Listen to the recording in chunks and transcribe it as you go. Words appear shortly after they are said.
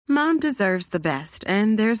Mom deserves the best,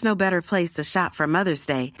 and there's no better place to shop for Mother's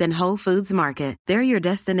Day than Whole Foods Market. They're your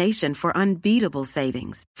destination for unbeatable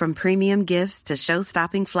savings, from premium gifts to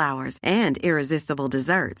show-stopping flowers and irresistible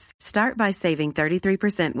desserts. Start by saving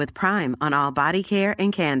 33% with Prime on all body care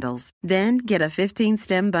and candles. Then get a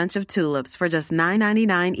 15-stem bunch of tulips for just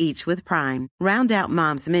 $9.99 each with Prime. Round out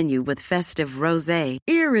Mom's menu with festive rosé,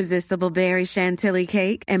 irresistible berry chantilly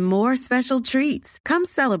cake, and more special treats. Come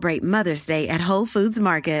celebrate Mother's Day at Whole Foods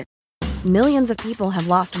Market. Millions of people have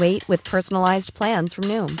lost weight with personalized plans from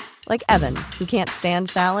Noom. Like Evan, who can't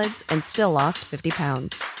stand salads and still lost 50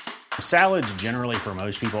 pounds. Salads generally for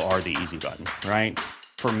most people are the easy button, right?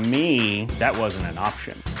 For me, that wasn't an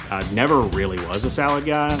option. I never really was a salad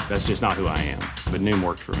guy. That's just not who I am. But Noom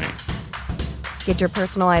worked for me. Get your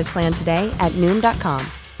personalized plan today at Noom.com.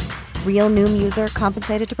 Real Noom user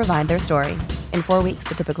compensated to provide their story. In 4 weeks,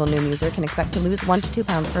 the typical Noom user can expect to lose 1 to 2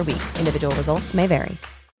 pounds per week. Individual results may vary.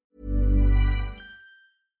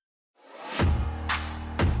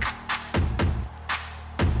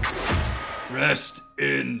 Rest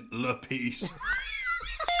in la peace.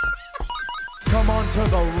 Come on to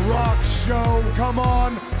the rock show. Come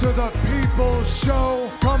on to the people's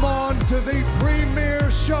show. Come on to the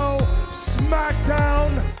premiere show,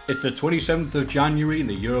 SmackDown. It's the 27th of January in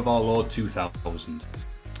the year of our Lord 2000.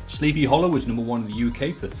 Sleepy Hollow was number 1 in the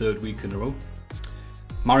UK for the 3rd week in a row.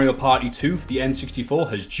 Mario Party 2 for the N64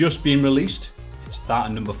 has just been released. It's that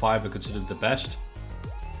and number 5 are considered the best.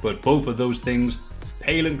 But both of those things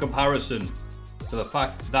pale in comparison to the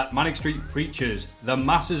fact that Manic Street Preachers, the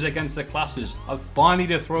masses against the classes, have finally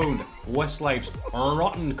dethroned Westlife's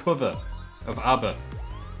rotten cover of ABBA.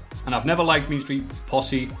 And I've never liked Mean Street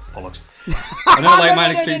Posse. Bollocks. I never liked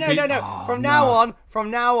Manic Street Preachers. No.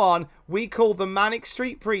 From now on, we call the Manic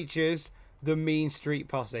Street Preachers the Mean Street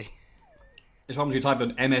Posse. It's probably you type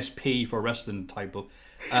an MSP for wrestling type of.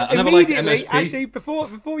 I never liked MSP. Actually,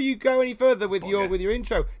 before you go any further with your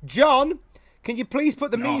intro, John, can you please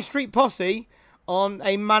put the Mean Street Posse on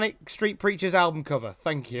a Manic Street Preachers album cover?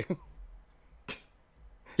 Thank you.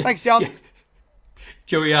 Thanks, John. Yeah.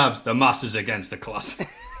 Joey Abs, the masses against the class.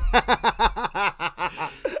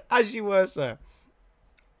 As you were, sir.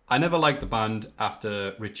 I never liked the band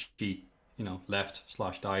after Richie,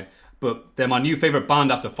 left/died, but they're my new favourite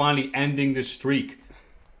band after finally ending this streak.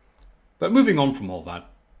 But moving on from all that,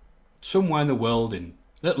 somewhere in the world in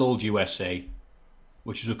little old USA,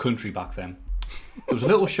 which was a country back then, there was a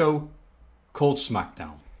little show called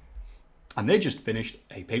SmackDown. And they just finished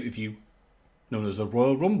a pay-per-view known as the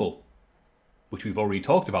Royal Rumble, which we've already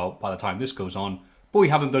talked about by the time this goes on, but we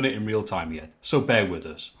haven't done it in real time yet, so bear with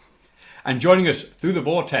us. And joining us through the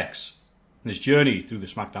vortex, in this journey through the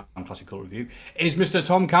SmackDown Classical Review, is Mr.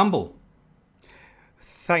 Tom Campbell.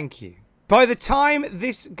 Thank you. By the time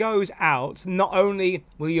this goes out, not only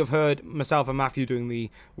will you have heard myself and Matthew doing the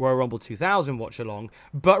Royal Rumble 2000 watch along,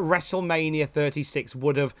 but WrestleMania 36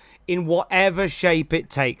 would have, in whatever shape it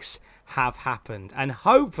takes, have happened. And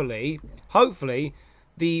hopefully,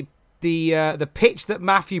 the pitch that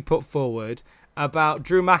Matthew put forward about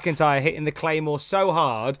Drew McIntyre hitting the Claymore so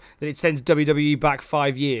hard that it sends WWE back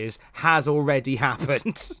 5 years has already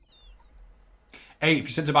happened. Hey, if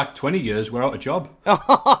you sent it back 20 years, we're out of job.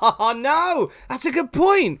 Oh, no! That's a good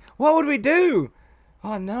point. What would we do?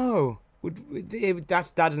 Oh, no.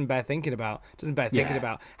 That doesn't bear thinking about.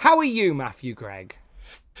 How are you, Matthew Gregg?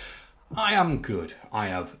 I am good. I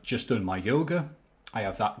have just done my yoga. I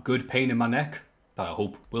have that good pain in my neck that I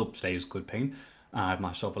hope will stay as good pain. I had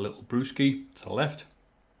myself a little brewski to the left.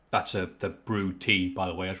 That's the brew tea, by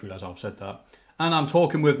the way. I just realised I've said that. And I'm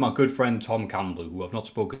talking with my good friend Tom Campbell, who I've not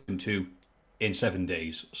spoken to in 7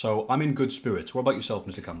 days. So I'm in good spirits. What about yourself,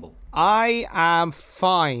 Mr. Campbell? I am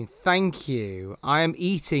fine, thank you. I am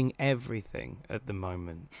eating everything at the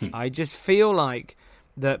moment. I just feel like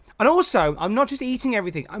that. And also, I'm not just eating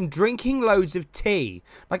everything. I'm drinking loads of tea.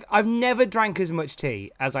 Like, I've never drank as much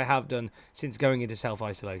tea as I have done since going into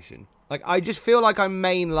self-isolation. Like, I just feel like I'm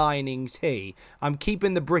mainlining tea. I'm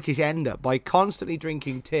keeping the British end up by constantly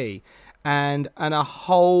drinking tea. And a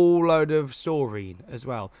whole load of Saurine as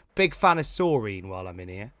well. Big fan of Saurine while I'm in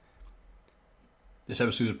here. This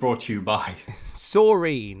episode is brought to you by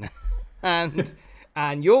Saurine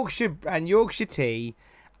and Yorkshire tea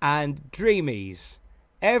and Dreamies,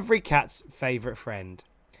 every cat's favourite friend,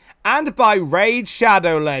 and by Raid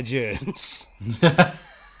Shadow Legends.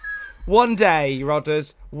 One day,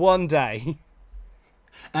 Rodders, one day.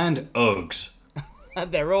 And Uggs.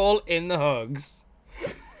 And they're all in the hugs.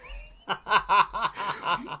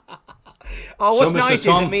 Oh, what's So, Mr. nice is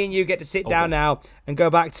Tom- that me and you get to sit down now and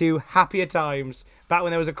go back to happier times, back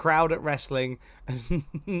when there was a crowd at wrestling,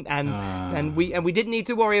 and we didn't need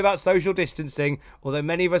to worry about social distancing, although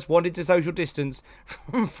many of us wanted to social distance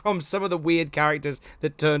from some of the weird characters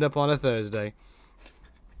that turned up on a Thursday.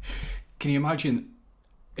 Can you imagine?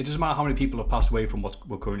 It doesn't matter how many people have passed away from what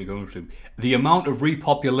we're currently going through. The amount of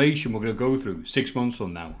repopulation we're going to go through 6 months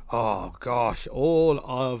from now. Oh gosh, all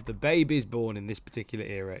of the babies born in this particular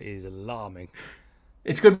era is alarming.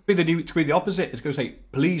 It's going to be the opposite. It's going to say,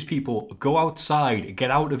 please, people, go outside, get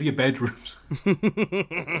out of your bedrooms.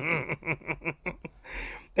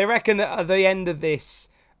 They reckon that at the end of this,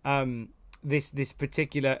 this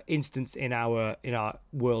particular instance in our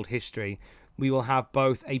world history, we will have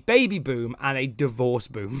both a baby boom and a divorce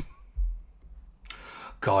boom.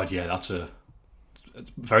 God, yeah, it's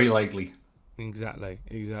very likely. Exactly.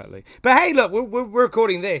 But hey, look, we're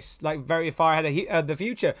recording this like very far ahead of the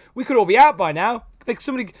future. We could all be out by now. I think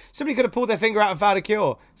somebody could have pulled their finger out and found a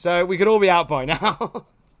cure, so we could all be out by now.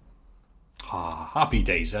 Happy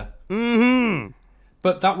days, eh? Mm-hmm.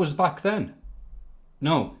 But that was back then.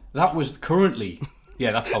 No, that was currently.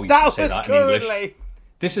 Yeah, that's how you say that in English.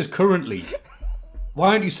 This is currently.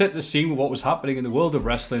 Why don't you set the scene with what was happening in the world of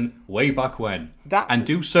wrestling way back when? And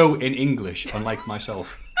do so in English, unlike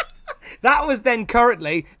myself. That was then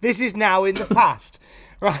currently. This is now in the past.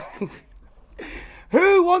 Right.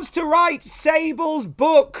 Who wants to write Sable's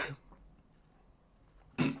book?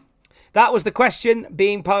 That was the question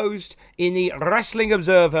being posed in the Wrestling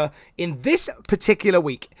Observer in this particular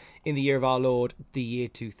week in the year of our Lord, the year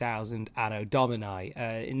 2000, Anno Domini.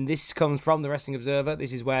 And this comes from the Wrestling Observer.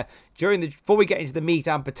 This is where, before we get into the meat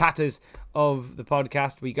and potatoes of the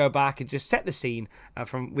podcast, we go back and just set the scene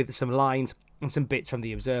with some lines and some bits from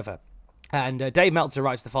the Observer. And Dave Meltzer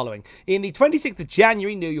writes the following. In the 26th of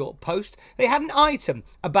January New York Post, they had an item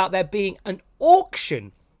about there being an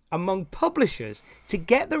auction among publishers to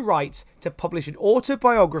get the rights to publish an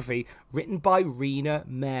autobiography written by Rena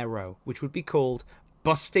Mero, which would be called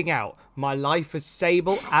Busting Out, My Life as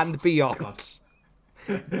Sable and Beyond.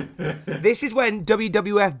 This is when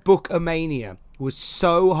WWF Bookamania was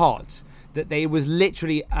so hot that there was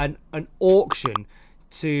literally an auction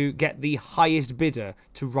to get the highest bidder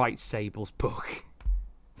to write Sable's book.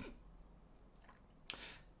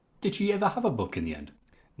 Did she ever have a book in the end?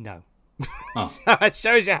 No. Oh. So it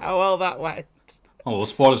shows you how well that went. Oh, well,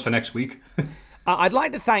 spoilers for next week. I'd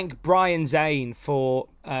like to thank Brian Zane for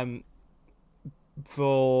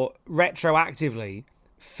retroactively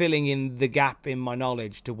filling in the gap in my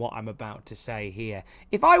knowledge to what I'm about to say here.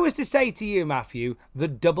 If I was to say to you, Matthew, the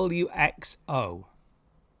WXO.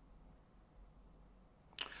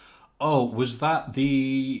 Oh, was that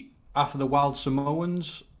the after the Wild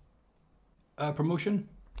Samoans promotion?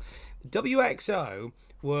 WXO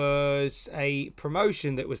was a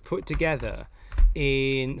promotion that was put together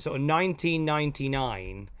in sort of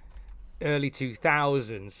 1999, early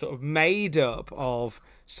 2000s, sort of made up of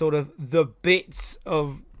sort of the bits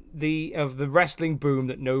of the wrestling boom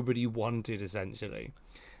that nobody wanted, essentially.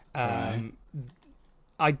 Right.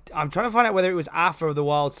 I'm trying to find out whether it was after the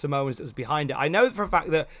Wild Samoans that was behind it. I know for a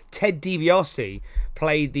fact that Ted DiBiase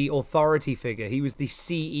played the authority figure. He was the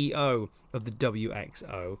CEO of the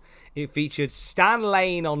WXO. It featured Stan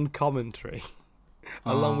Lane on commentary,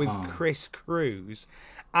 along with Chris Cruz,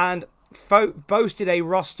 and boasted a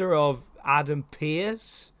roster of Adam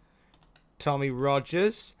Pearce, Tommy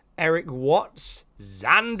Rogers, Eric Watts,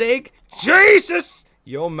 Zandig, Jesus,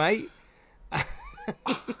 your mate,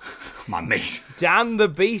 My mate. Dan the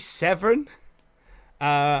Beast Severn,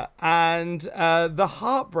 and the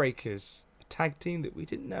Heartbreakers, a tag team that we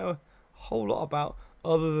didn't know a whole lot about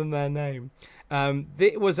other than their name.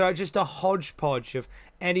 It was just a hodgepodge of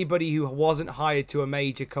anybody who wasn't hired to a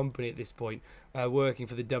major company at this point working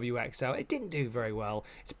for the WXO. It didn't do very well.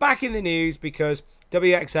 It's back in the news because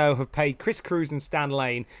WXO have paid Chris Cruz and Stan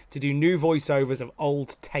Lane to do new voiceovers of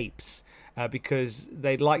old tapes. Because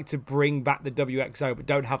they'd like to bring back the WXO but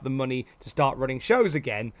don't have the money to start running shows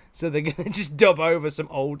again, so they're going to just dub over some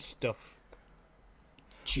old stuff.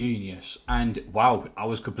 Genius. And wow, I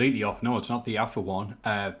was completely off. No, it's not the Alpha one.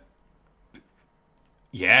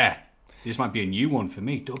 Yeah, this might be a new one for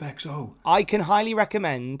me, Dub XO. I can highly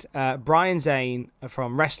recommend Brian Zane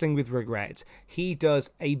from Wrestling with Regret. He does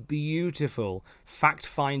a beautiful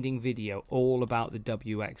fact-finding video all about the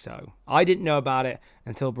WXO. I didn't know about it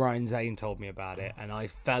until Brian Zane told me about it, and I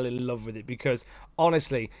fell in love with it because,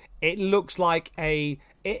 honestly, it looks like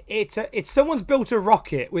it's someone's built a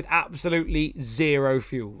rocket with absolutely zero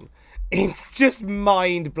fuel. It's just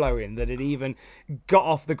mind-blowing that it even got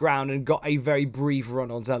off the ground and got a very brief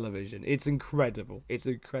run on television. It's incredible. It's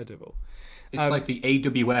incredible. It's like the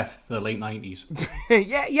AWF for the late 90s.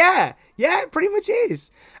 Yeah, it pretty much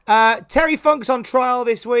is. Terry Funk's on trial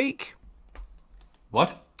this week.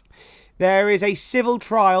 What? There is a civil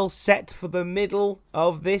trial set for the middle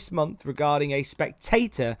of this month regarding a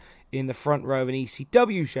spectator in the front row of an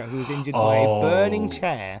ECW show who was injured by a burning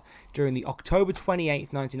chair during the October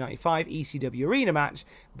 28th, 1995 ECW arena match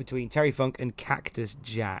between Terry Funk and Cactus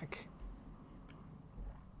Jack.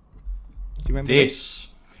 Do you remember this?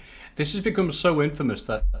 This has become so infamous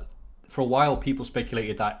that for a while people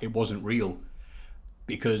speculated that it wasn't real,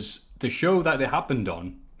 because the show that it happened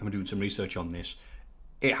on, I'm doing some research on this,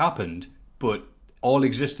 it happened, but all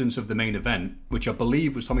existence of the main event, which I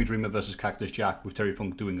believe was Tommy Dreamer versus Cactus Jack with Terry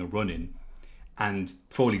Funk doing a run-in, and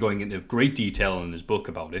Foley going into great detail in his book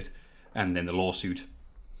about it, and then the lawsuit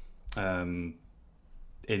in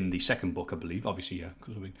the second book, I believe, obviously, yeah.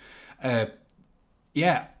 Because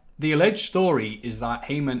the alleged story is that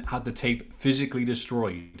Heyman had the tape physically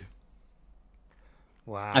destroyed.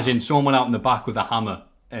 Wow. As in someone went out in the back with a hammer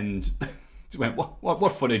and went,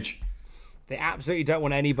 what footage? They absolutely don't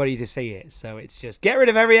want anybody to see it, so it's just get rid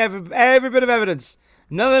of every bit of evidence.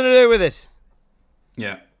 Nothing to do with it.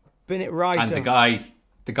 Yeah. Bin it right. And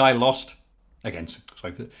the guy lost against.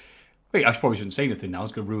 Wait, I probably shouldn't say anything now.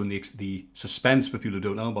 It's going to ruin the suspense for people who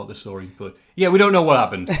don't know about this story. But yeah, we don't know what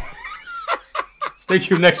happened. Stay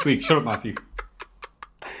tuned next week. Shut up, Matthew.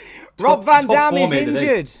 Rob Van Dam is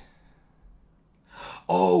injured.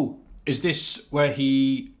 Oh, is this where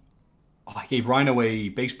he gave Rhino a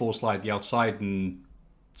baseball slide the outside and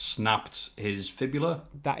snapped his fibula?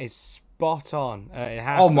 That is spot on.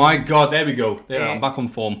 Oh my God, there we go. I'm back on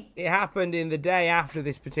form. It happened in the day after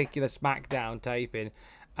this particular SmackDown taping,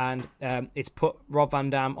 and it's put Rob Van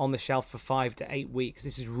Dam on the shelf for 5 to 8 weeks.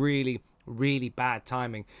 This is really, really bad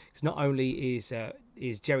timing, because not only is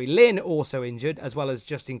Jerry Lynn also injured, as well as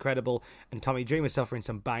Just Incredible and Tommy Dreamer suffering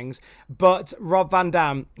some bangs, but Rob Van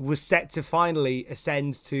Dam was set to finally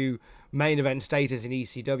ascend to main event status in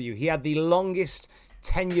ECW. He had the longest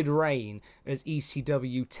tenured reign as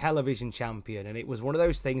ECW television champion, and it was one of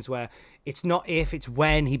those things where it's not if, it's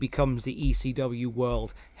when he becomes the ECW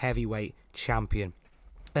World Heavyweight Champion.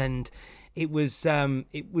 And it was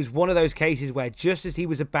one of those cases where just as he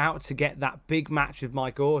was about to get that big match with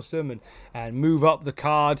Mike Awesome and move up the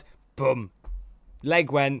card, boom,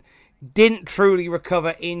 leg went, didn't truly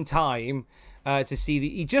recover in time to see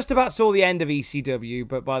he just about saw the end of ECW,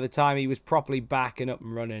 but by the time he was properly back and up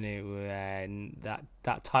and running,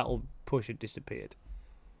 that title push had disappeared.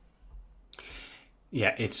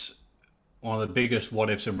 Yeah, it's one of the biggest what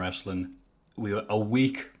ifs in wrestling. We were a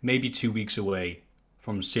week, maybe 2 weeks away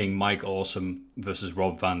from seeing Mike Awesome versus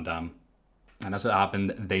Rob Van Dam. And as it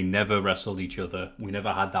happened, they never wrestled each other. We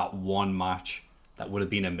never had that one match that would have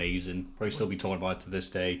been amazing. Probably still be talking about it to this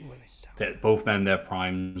day. That both men in their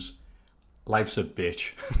primes. Life's a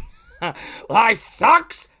bitch. Life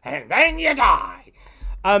sucks, and then you die.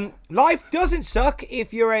 Life doesn't suck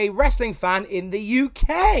if you're a wrestling fan in the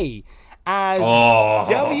UK, as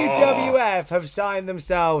WWF have signed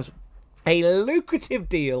themselves a lucrative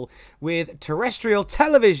deal with terrestrial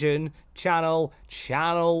television channel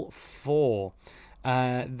Channel 4.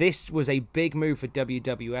 This was a big move for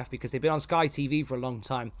WWF because they've been on Sky TV for a long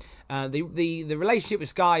time. The relationship with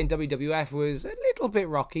Sky and WWF was a little bit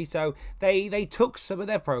rocky, so they took some of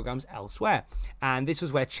their programs elsewhere. And this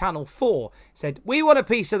was where Channel 4 said, we want a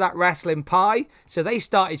piece of that wrestling pie. So they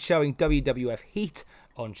started showing WWF Heat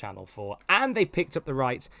on Channel 4, and they picked up the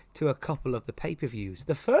rights to a couple of the pay-per-views,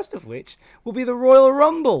 the first of which will be the Royal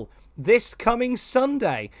Rumble this coming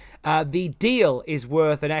Sunday. The deal is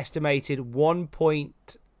worth an estimated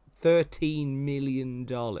 $1.13 million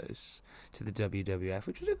to the WWF,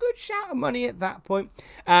 which was a good shout of money at that point.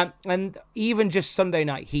 And even just Sunday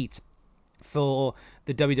Night Heat for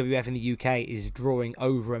the WWF in the UK is drawing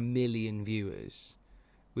over 1 million viewers,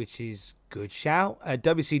 which is good shout.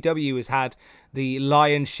 WCW has had the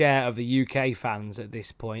lion's share of the UK fans at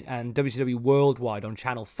this point, and WCW Worldwide on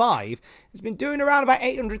Channel 5 has been doing around about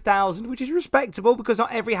 800,000, which is respectable because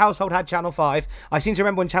not every household had Channel 5. I seem to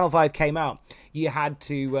remember when Channel 5 came out, you had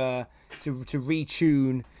to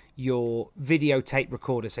retune your videotape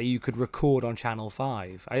recorder so you could record on Channel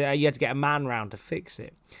 5. You had to get a man round to fix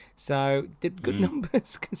it. So did good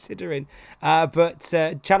numbers considering. But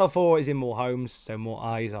Channel 4 is in more homes, so more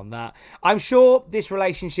eyes on that. I'm sure this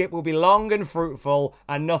relationship will be long and fruitful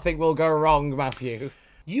and nothing will go wrong, Matthew.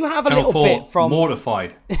 You have a Channel little 4 bit from...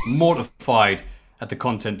 mortified at the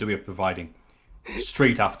content that we are providing.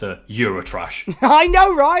 straight after Eurotrash. I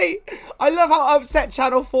know, right? I love how upset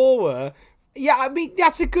Channel 4 were. Yeah, I mean,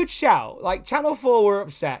 that's a good shout. Like, Channel 4 were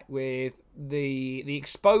upset with the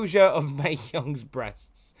exposure of Mae Young's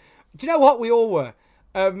breasts. Do you know what? We all were.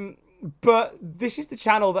 But this is the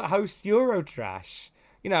channel that hosts Eurotrash.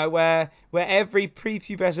 You know, where every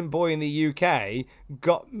prepubescent boy in the UK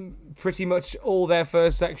got pretty much all their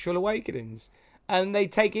first sexual awakenings, and they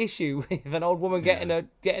take issue with an old woman getting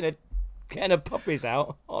her puppies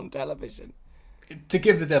out on television. To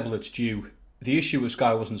give the devil its due, the issue with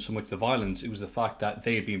Sky wasn't so much the violence; it was the fact that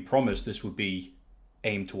they had been promised this would be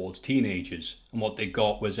aimed towards teenagers, and what they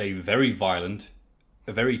got was a very violent,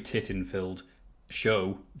 a very tit-filled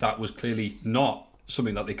show that was clearly not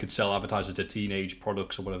something that they could sell advertisers to teenage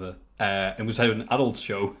products or whatever. It was an adult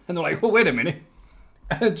show. And they're like, well, wait a minute.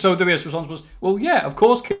 And so the response was, well, yeah, of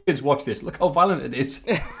course kids watch this. Look how violent it is.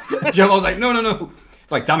 I was like, no.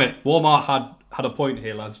 It's like, damn it. Walmart had a point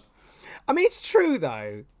here, lads. I mean, it's true,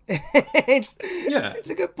 though. It's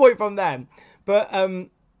a good point from them. But,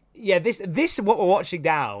 this what we're watching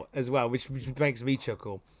now as well, which makes me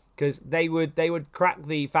chuckle. Because they would crack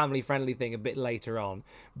the family-friendly thing a bit later on.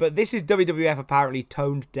 But this is WWF apparently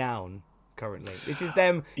toned down currently. This is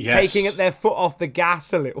them taking their foot off the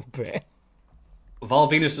gas a little bit. Val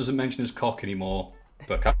Venus doesn't mention his cock anymore,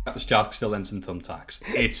 but Cactus Jack still ends in thumbtacks.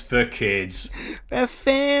 It's for kids. A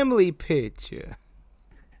family picture.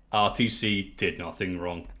 RTC did nothing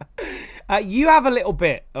wrong. You have a little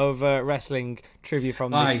bit of wrestling trivia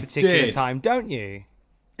from this particular time, don't you?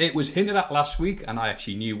 It was hinted at last week, and I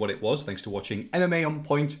actually knew what it was thanks to watching MMA On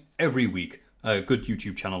Point every week. A good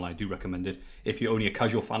YouTube channel, I do recommend it. If you're only a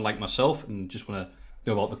casual fan like myself and just want to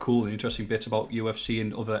know about the cool and interesting bits about UFC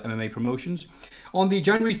and other MMA promotions. On the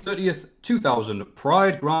January 30th, 2000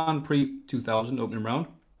 Pride Grand Prix 2000 opening round,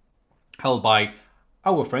 held by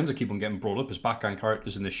our friends, I keep on getting brought up as background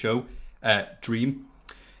characters in the show, Dream.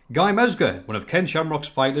 Guy Mezger, one of Ken Shamrock's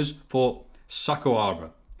fighters for Sako Arbor,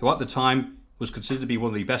 who at the time was considered to be one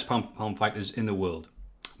of the best pound-for-pound fighters in the world.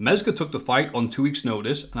 Mezger took the fight on 2 weeks'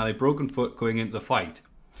 notice and had a broken foot going into the fight.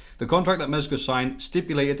 The contract that Mezger signed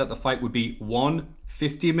stipulated that the fight would be one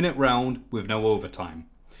 15-minute round with no overtime.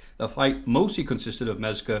 The fight mostly consisted of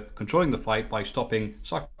Mezger controlling the fight by stopping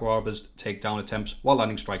Sako Arbor's takedown attempts while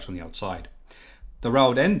landing strikes on the outside. The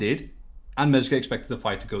round ended, and Mezger expected the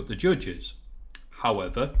fight to go to the judges.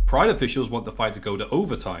 However, Pride officials want the fight to go to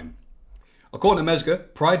overtime. According to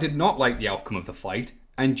Mezger, Pride did not like the outcome of the fight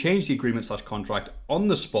and changed the agreement/contract on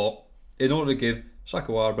the spot in order to give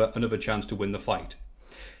Sako Arbor another chance to win the fight.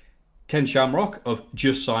 Ken Shamrock, of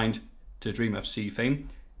just signed to Dream FC fame,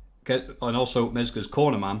 and also Mezger's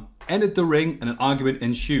cornerman, entered the ring and an argument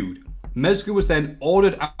ensued. Mezger was then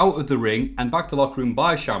ordered out of the ring and back to the locker room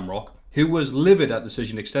by Shamrock, who was livid at the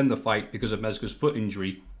decision to extend the fight because of Mezger's foot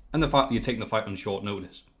injury and the fact that he had taken the fight on short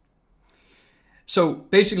notice. So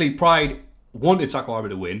basically, Pride wanted Sako Arbor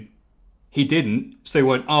to win. He didn't, so they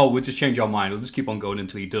went, oh, we'll just change our mind. We'll just keep on going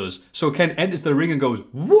until he does. So Ken enters the ring and goes,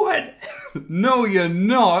 what? No, you're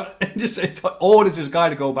not. And just orders this guy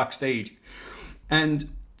to go backstage. And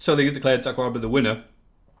so they declared Sako Arbor the winner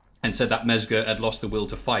and said that Mezger had lost the will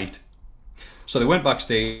to fight. So they went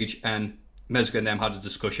backstage and Mezger and them had a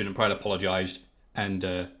discussion and Pride apologised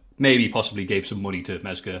and maybe possibly gave some money to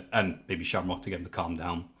Mezger and maybe Shamrock to get him to calm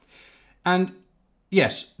down. And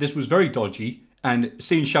yes, this was very dodgy, and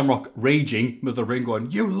seeing Shamrock raging with the ring going,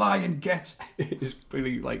 you lying get, is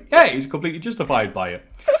really like, yeah, he's completely justified by it.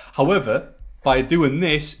 However, by doing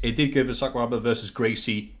this, it did give us Sako Arbor versus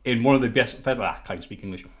Gracie in one of the best, can't speak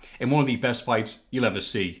English, in one of the best fights you'll ever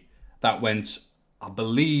see. That went, I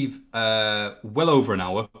believe, well over an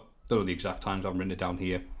hour. Don't know the exact times, I've written it down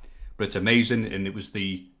here. But it's amazing, and it was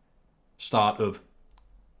the start of,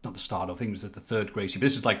 not the start of, I think it was the third Gracie. But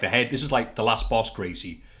this is like the last boss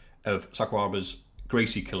Gracie of Sako Arbor's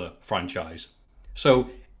Gracie Killer franchise. So,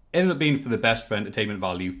 ended up being for the best for entertainment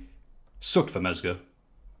value. Sucked for Mezger.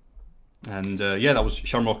 And that was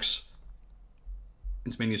Shamrock's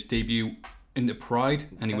instantaneous debut into Pride,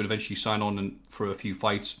 and he would eventually sign on for a few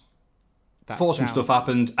fights. Before some stuff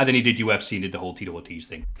happened, and then he did UFC and did the whole Tito Ortiz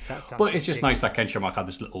thing. But it's just nice that Ken Shamrock had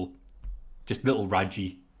this little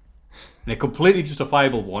Raji. And a completely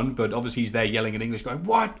justifiable one, but obviously he's there yelling in English, going,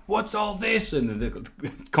 "What? What's all this?" And the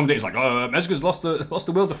commentator's like, "Oh, Mezger's lost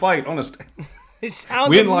the will to fight. Honest." It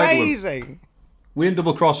sounds amazing. We didn't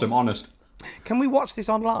double cross him. Honest. Can we watch this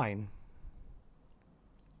online?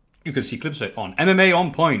 You can see clips of it on MMA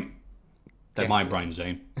On Point. They're mine, Brian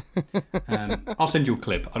Zane. I'll send you a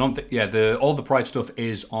clip. I don't think. Yeah, all the Pride stuff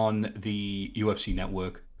is on the UFC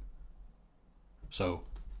network. So.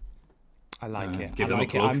 I like it. Give I them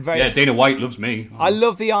like a it. plug. Yeah, Dana White loves me. I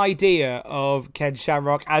love the idea of Ken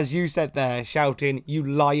Shamrock, as you said there, shouting, "You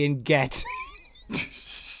lying get."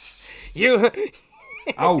 You.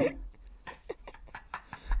 Ow.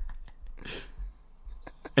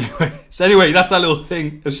 Anyway, that's that little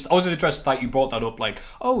thing. I was interested that you brought that up, like,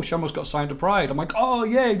 oh, Shamrock's got signed to Pride. I'm like, oh,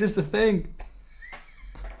 yeah, he does the thing.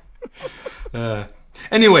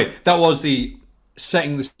 Anyway, that was the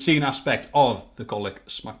setting the scene aspect of the Colic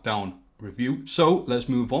SmackDown review. So let's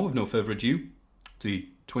move on with no further ado to the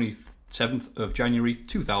 27th of January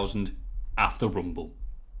 2000 after Rumble.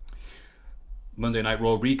 Monday Night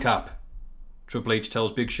Raw recap. Triple H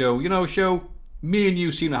tells Big Show, you know, Show, me and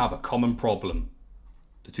you seem to have a common problem.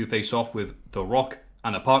 The two face off with The Rock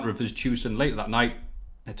and a partner of his choosing later that night.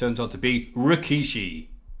 It turns out to be Rikishi.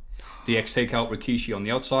 DX take out Rikishi on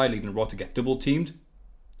the outside, leaving Rock to get double teamed.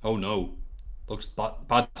 Oh no. Looks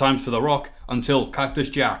bad times for The Rock until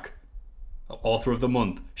Cactus Jack, author of the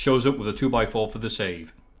month, shows up with a 2x4 for the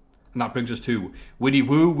save. And that brings us to Widdy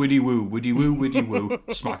Woo, Widdy Woo, Widdy Woo, Widdy Woo,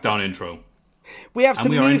 SmackDown intro. We have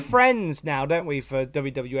some new friends now, don't we, for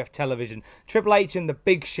WWF television? Triple H and The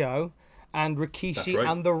Big Show, and Rikishi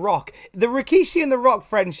and The Rock. The Rikishi and The Rock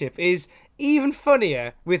friendship is even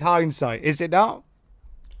funnier with hindsight, is it not?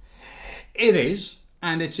 It is,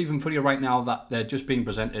 and it's even funnier right now that they're just being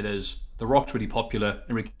presented as The Rock's really popular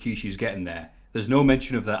and Rikishi's getting there. There's no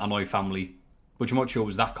mention of the Hanoi family, which I'm not sure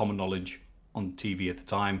was that common knowledge on TV at the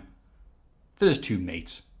time. They're just two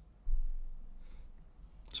mates,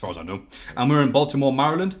 as far as I know. And we're in Baltimore,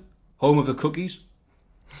 Maryland, home of the Cookies.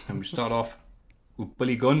 And we start off with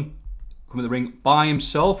Billy Gunn coming to the ring by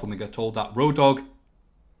himself when we get told that Road Dogg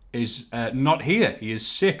is not here. He is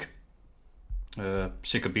sick.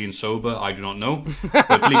 Sick of being sober, I do not know.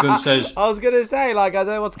 But Billy Gunn says... I was going to say, I don't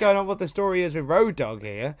know what's going on, what the story is with Road Dogg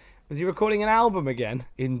here. Was he recording an album again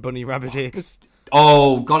in Bunny Rabbit Ears?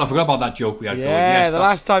 Oh, God, I forgot about that joke we had going. Yes, the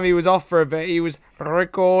last time he was off for a bit, he was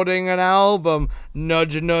recording an album.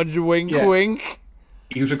 Nudge, nudge, wink, wink.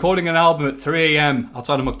 He was recording an album at 3 a.m.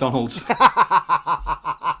 outside of McDonald's.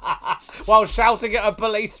 While shouting at a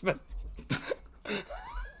policeman.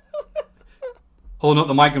 Holding up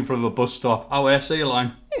the mic in front of a bus stop. Oh, say your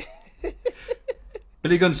line.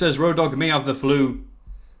 Billy Gunn says Road Dogg may have the flu,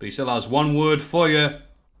 but he still has one word for you.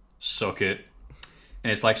 Suck it.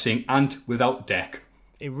 And it's like seeing Ant without deck.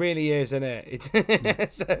 It really is, isn't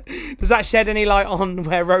it? So, does that shed any light on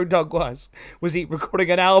where Road Dogg was? Was he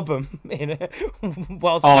recording an album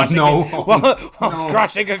whilst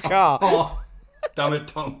crashing a car? Oh, damn it,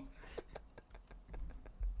 Tom.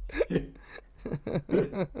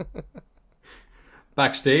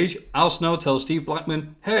 Backstage, Al Snow tells Steve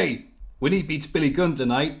Blackman, hey, when he beats Billy Gunn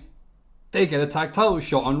tonight, they get a tag title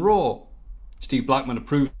shot on Raw. Steve Blackman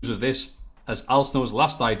approves of this, as Al Snow's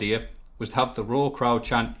last idea was to have the Raw crowd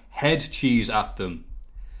chant head cheese at them.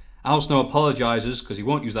 Al Snow apologises because he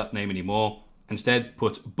won't use that name anymore, instead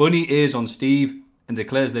puts bunny ears on Steve and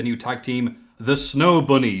declares their new tag team the Snow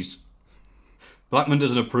Bunnies. Blackman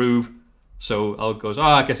doesn't approve, so Al goes,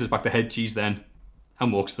 I guess it's back to head cheese then,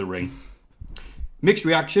 and walks to the ring. Mixed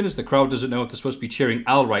reaction as the crowd doesn't know if they're supposed to be cheering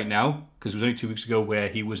Al right now, because it was only 2 weeks ago where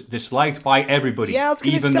he was disliked by everybody. Yeah, I was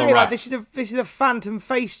going to say, this is a phantom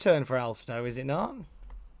face turn for Al Snow, is it not?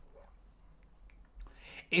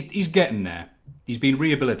 He's getting there. He's been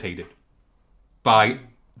rehabilitated by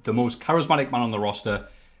the most charismatic man on the roster,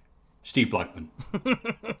 Steve Blackman.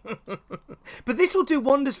 But this will do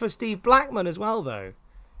wonders for Steve Blackman as well, though.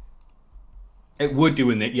 It would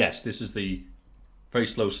do in that, yes, this is the very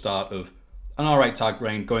slow start of an alright tag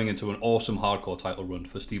reign going into an awesome hardcore title run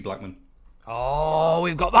for Steve Blackman. Oh,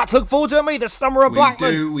 we've got that to look forward to, haven't we? The Summer of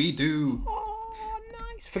Blackman. We do. Oh,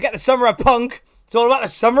 nice. Forget the Summer of Punk. It's all about the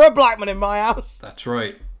Summer of Blackman in my house. That's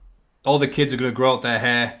right. All the kids are going to grow out their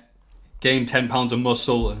hair, gain 10 pounds of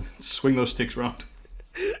muscle, and swing those sticks around.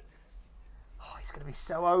 Oh, he's going to be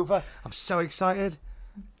so over. I'm so excited.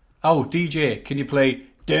 Oh, DJ, can you play...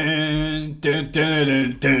 Dun, dun, dun,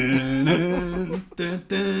 dun, dun, dun,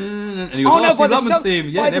 dun. And he goes, by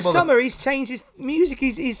the summer, he's changed his music.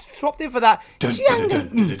 He's swapped it for that. That's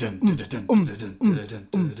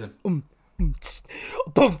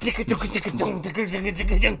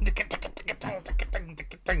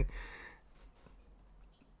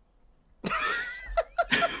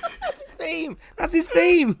his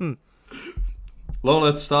theme.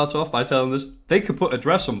 Lola starts off by telling us they could put a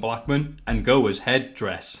dress on Blackman and go as head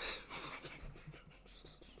dress.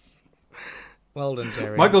 Well done,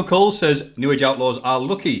 Jerry. Michael Cole says New Age Outlaws are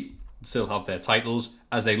lucky to still have their titles,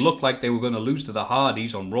 as they look like they were going to lose to the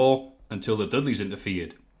Hardys on Raw until the Dudleys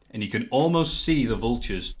interfered. And you can almost see the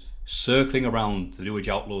Vultures circling around the New Age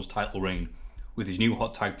Outlaws title reign with his new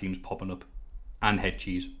hot tag teams popping up and Head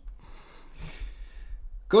Cheese.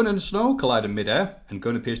 Gunn and Snow collide in midair, and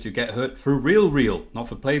Gunn appears to get hurt for real, not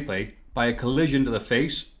for play, by a collision to the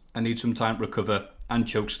face and needs some time to recover and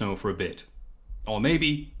choke Snow for a bit. Or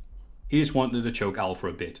maybe he just wanted to choke Al for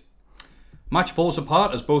a bit. Match falls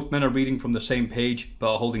apart as both men are reading from the same page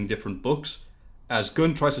but are holding different books, as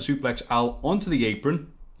Gunn tries to suplex Al onto the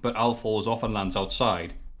apron, but Al falls off and lands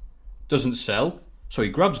outside. Doesn't sell, so he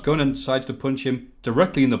grabs Gunn and decides to punch him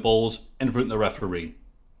directly in the balls in front of the referee.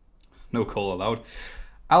 No call allowed.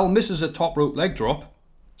 Al misses a top rope leg drop,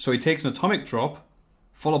 so he takes an atomic drop,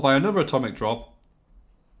 followed by another atomic drop,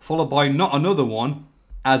 followed by not another one,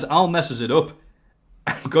 as Al messes it up,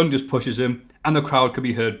 and Gunn just pushes him, and the crowd can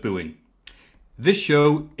be heard booing. This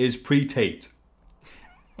show is pre-taped,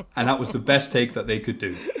 and that was the best take that they could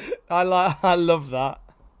do. I love that.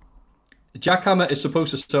 Jackhammer is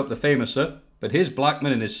supposed to set up the Famouser, but here's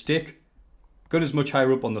Blackman and his stick. Gunn is much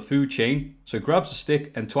higher up on the food chain, so he grabs the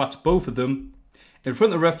stick and twats both of them in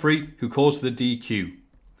front of the referee, who calls for the DQ.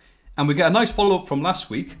 And we get a nice follow-up from last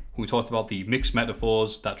week, when we talked about the mixed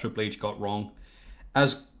metaphors that Triple H got wrong,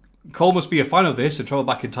 as Cole must be a fan of this and travel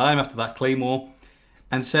back in time after that Claymore,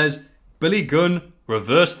 and says, Billy Gunn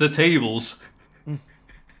reversed the tables.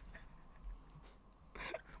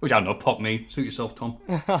 Which I don't know, pop me. Suit yourself, Tom.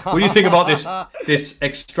 What do you think about this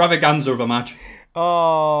extravaganza of a match?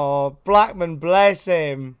 Oh, Blackman, bless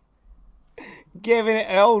him. Giving it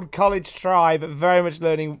an old college try, but very much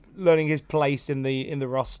learning his place in the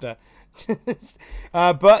roster.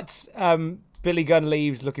 But Billy Gunn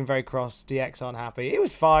leaves looking very cross. DX aren't happy. It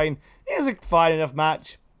was fine. It was a fine enough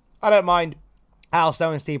match. I don't mind Al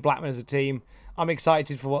Snow and Steve Blackman as a team. I'm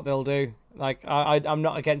excited for what they'll do. Like I'm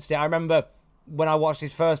not against it. I remember when I watched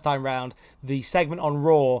this first time round, the segment on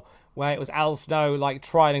Raw where it was Al Snow like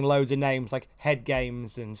trying loads of names like Head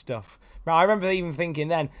Games and stuff. But I remember even thinking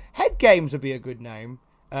then Head Games would be a good name,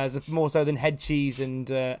 more so than Head Cheese and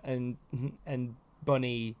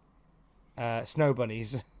Bunny, Snow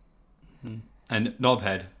Bunnies, and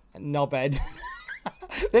Knobhead. Knobhead.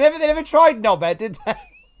 they never tried Knobhead, did they?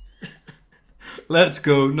 Let's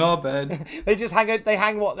go, Knobhead. They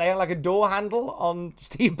hang like a door handle on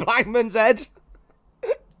Steve Blackman's head.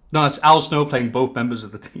 No, it's Al Snow playing both members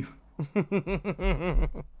of the team.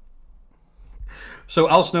 So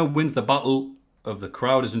Al Snow wins the battle of the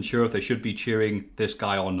crowd isn't sure if they should be cheering this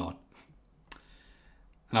guy or not.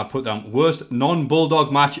 And I put down worst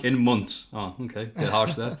non-Bulldog match in months. Oh, okay, bit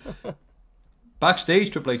harsh there.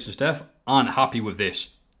 Backstage, Triple H and Steph aren't happy with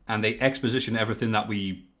this, and they exposition everything that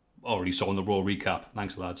we already saw in the Raw recap.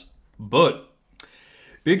 Thanks, lads. But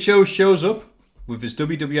Big Show shows up with his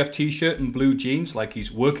WWF t-shirt and blue jeans like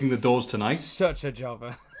he's working the doors tonight. Such a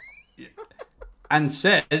jobber. And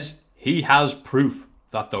says he has proof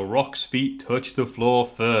that The Rock's feet touched the floor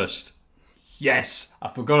first. Yes, I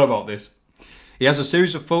forgot about this. He has a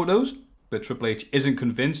series of photos, but Triple H isn't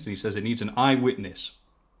convinced and he says it needs an eyewitness.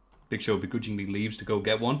 Big Show begrudgingly leaves to go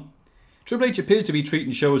get one. Triple H appears to be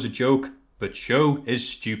treating Show as a joke, but Show is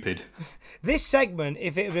stupid. This segment,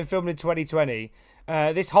 if it had been filmed in 2020,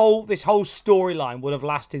 this whole storyline would have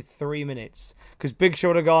lasted 3 minutes. Because Big Show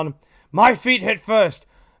would have gone, my feet hit first.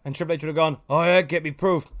 And Triple H would have gone, oh yeah, get me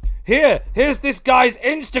proof. Here's this guy's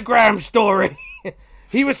Instagram story.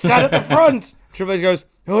 He was sat at the front. Triple H goes,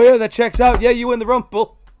 oh yeah, that checks out. Yeah, you win the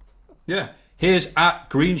Rumble. Yeah. Here's at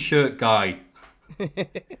Green Shirt Guy.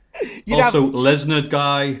 Also, Lesnar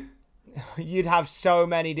Guy. You'd have so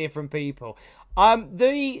many different people.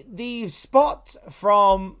 The spot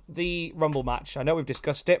from the Rumble match, I know we've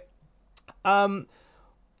discussed it.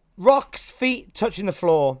 Rock's feet touching the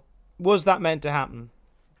floor. Was that meant to happen?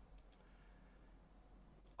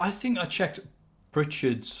 I think I checked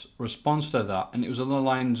Pritchard's response to that, and it was along the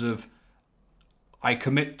lines of, I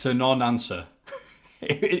commit to non-answer.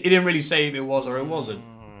 It didn't really say if it was or it wasn't.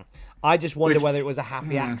 I just wonder whether it was a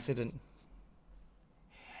happy accident.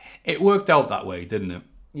 It worked out that way, didn't it?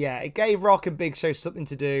 Yeah, it gave Rock and Big Show something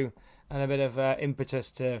to do and a bit of impetus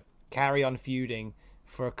to carry on feuding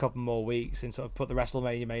for a couple more weeks and sort of put the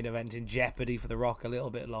WrestleMania main event in jeopardy for The Rock a little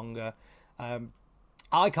bit longer.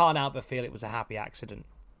 I can't help but feel it was a happy accident.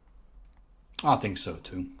 I think so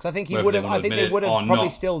too. Because I think they would have probably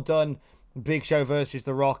still done Big Show versus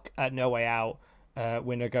The Rock at No Way Out,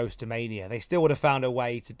 Winner Goes to Mania. They still would have found a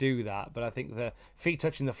way to do that, but I think the feet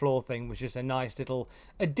touching the floor thing was just a nice little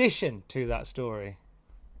addition to that story.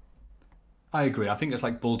 I agree. I think it's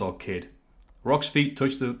like Bulldog Kid. Rock's feet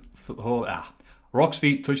touched the floor. Rock's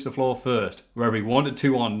feet touched the floor first, whether he wanted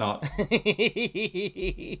to or not.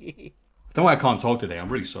 Don't know why I can't talk today. I'm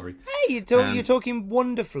really sorry. Hey, you're talking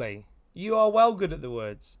wonderfully. You are well good at the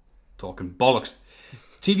words. Talking bollocks.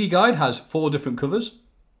 TV Guide has 4 different covers.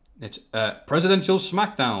 It's Presidential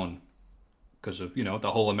Smackdown, because of,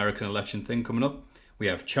 the whole American election thing coming up. We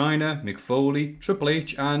have China, Mick Foley, Triple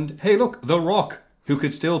H, and, hey look, The Rock, who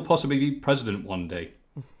could still possibly be president one day.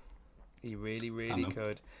 He really, really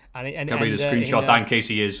could. And Can't read a screenshot that in case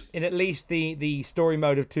he is. In at least the story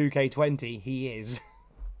mode of 2K20, he is.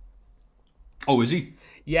 Oh, is he?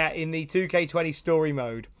 Yeah, in the 2K20 story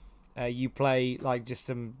mode, you play like just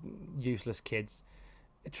some useless kids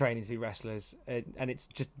training to be wrestlers, and it's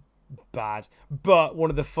just bad. But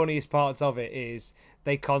one of the funniest parts of it is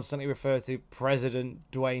they constantly refer to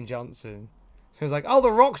President Dwayne Johnson. So it's like, oh,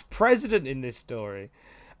 The Rock's president in this story.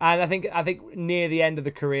 And I think near the end of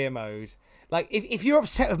the career mode, like if you're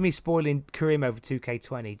upset with me spoiling career mode for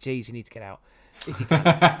 2K20, geez, you need to get out. If you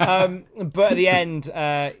can. But at the end,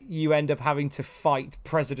 you end up having to fight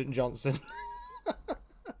President Johnson.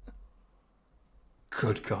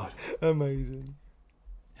 Good God. Amazing.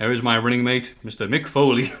 Here is my running mate, Mr. Mick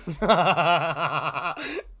Foley.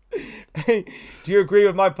 Do you agree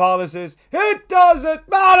with my policies? It doesn't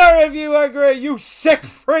matter if you agree, you sick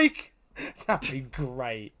freak. That'd be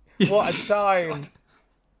great. What a time.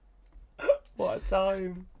 What a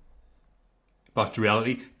time. Back to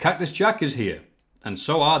reality. Cactus Jack is here, and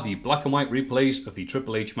so are the black and white replays of the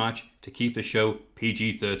Triple H match to keep the show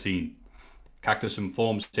PG-13. Cactus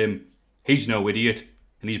informs him he's no idiot,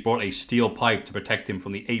 and he's brought a steel pipe to protect him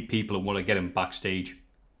from the 8 people who want to get him backstage.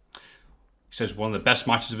 He says one of the best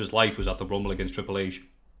matches of his life was at the Rumble against Triple H,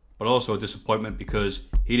 but also a disappointment because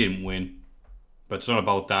he didn't win. But it's not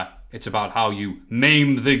about that. It's about how you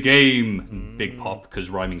maim the game. Big pop, because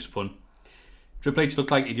rhyming's fun. Triple H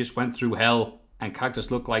looked like he just went through hell, and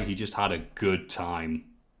Cactus looked like he just had a good time.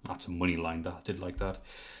 That's a money line, that. I did like that.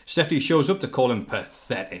 Stephanie shows up to call him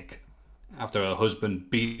pathetic after her husband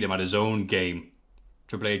beat him at his own game.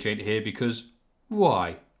 Triple H ain't here because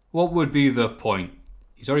why? What would be the point?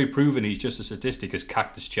 He's already proven he's just as sadistic as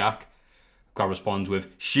Cactus Jack. Guy responds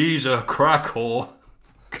with, she's a crack whore.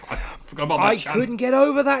 God, I forgot about that chant. Couldn't get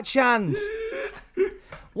over that chant.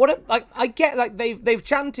 I get, like, they've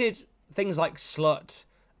chanted things like slut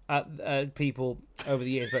at people over the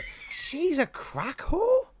years, but she's a crack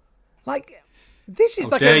whore? Like, this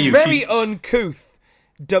is like a very uncouth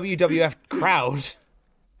WWF crowd.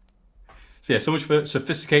 So yeah, so much for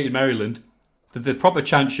sophisticated Maryland. The proper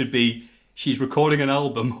chant should be, she's recording an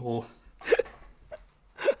album, or...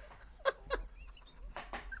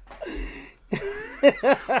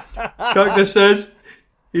 Cactus says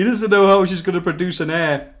he doesn't know how she's going to produce an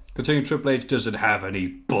heir, considering Triple H doesn't have any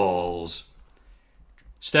balls.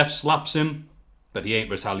 Steph slaps him, but he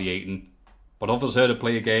ain't retaliating, but offers her to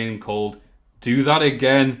play a game called Do That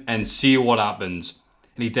Again and See What Happens,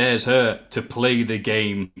 and he dares her to play the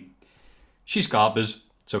game. She scarpers,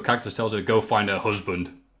 so Cactus tells her to go find her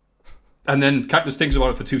husband. And then Cactus thinks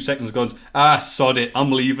about it for 2 seconds and goes, sod it,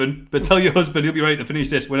 I'm leaving, but tell your husband he'll be ready to finish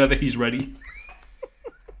this whenever he's ready.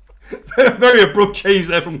 Very abrupt change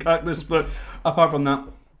there from Cactus, but apart from that,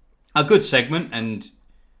 a good segment, and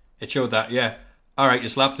it showed that, yeah, alright, you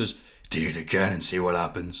slapped us, do it again and see what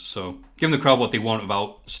happens. So, give the crowd what they want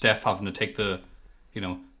about Steph having to take the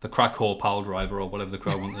crack whore pile driver or whatever the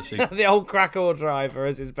crowd want to see. The old crack whore driver,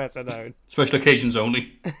 as is better known. Special occasions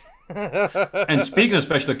only. And speaking of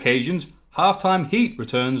special occasions, Halftime Heat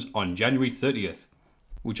returns on January 30th.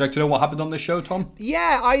 Would you like to know what happened on this show, Tom?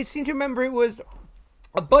 Yeah, I seem to remember it was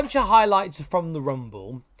a bunch of highlights from the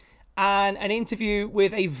Rumble and an interview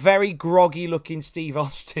with a very groggy-looking Steve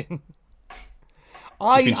Austin.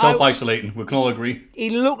 He's been self-isolating, we can all agree. He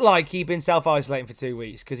looked like he'd been self-isolating for 2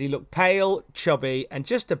 weeks because he looked pale, chubby, and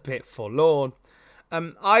just a bit forlorn.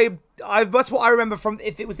 That's what I remember from,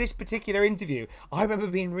 if it was this particular interview, I remember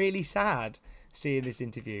being really sad seeing this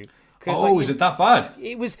interview. Oh, is it that bad?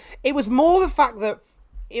 It was more the fact that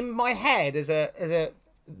in my head as a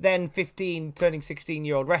then 15 turning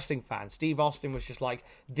 16-year-old wrestling fan, Steve Austin was just like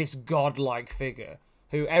this godlike figure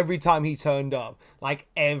who every time he turned up, like,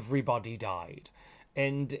 everybody died.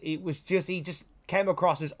 And it was just, he just came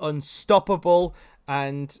across as unstoppable,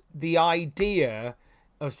 and the idea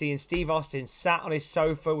of seeing Steve Austin sat on his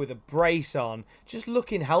sofa with a brace on, just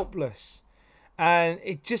looking helpless, and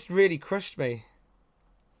it just really crushed me.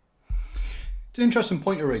 It's an interesting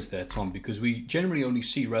point you raised there, Tom, because we generally only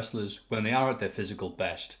see wrestlers when they are at their physical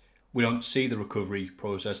best. We don't see the recovery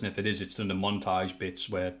process, and if it is, it's done in montage bits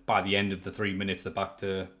where by the end of the 3 minutes they're back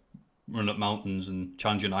to run up mountains and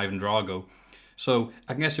challenging Ivan Drago. So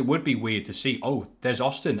I guess it would be weird to see, oh, there's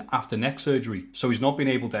Austin after neck surgery, so he's not been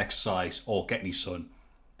able to exercise or get any sun.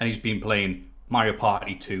 and he's been playing Mario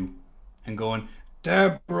Party 2 and going,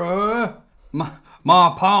 Deborah, my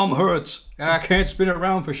palm hurts. I can't spin it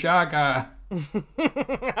around for Shy Guy.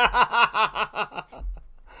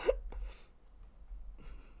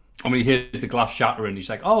 And when he hears the glass shattering, he's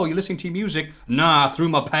like, oh, you're listening to music? Nah, I threw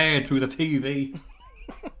my pad through the TV.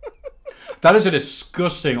 That is a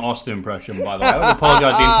disgusting Austin impression, by the way. I would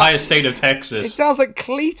apologise to the entire state of Texas. It sounds like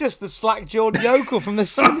Cletus, the slack-jawed yokel from The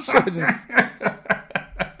Simpsons.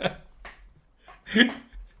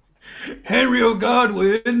 Henry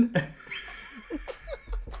O'Godwin.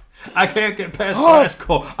 I can't get past last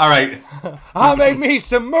call. All right. I made me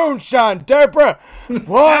some moonshine, Deborah.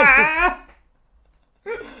 What?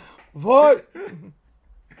 What?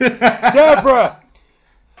 Deborah.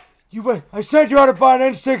 I said you ought to buy an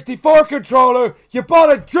N64 controller. You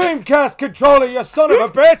bought a Dreamcast controller, you son of a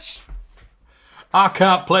bitch. I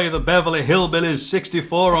can't play the Beverly Hillbillies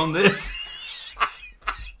 64 on this.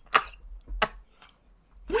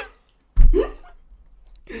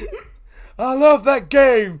 I love that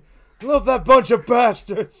game. I love that bunch of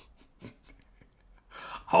bastards.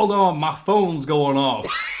 Hold on, my phone's going off.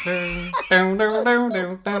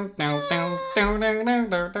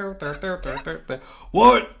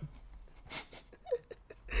 What?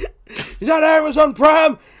 Is that Amazon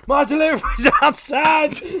Prime? My delivery's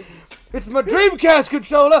outside. It's my Dreamcast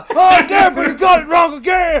controller. Oh, Deborah, you got it wrong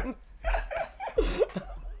again.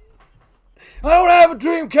 I don't have a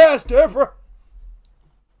Dreamcast, Deborah.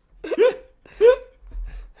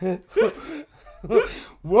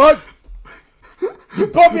 What? You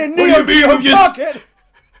bought me a Neo Geo Pocket.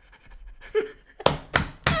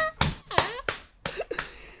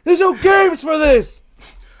 There's no games for this.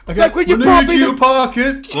 It's like when you bought me the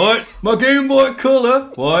Pocket. What? My Game Boy Color.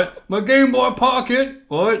 What? My Game Boy Pocket.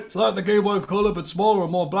 What? It's like the Game Boy Color but smaller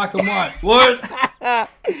and more black and white. What? My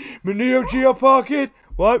Neo Geo Pocket.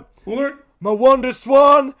 What? What? My Wonder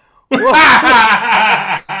Swan. What?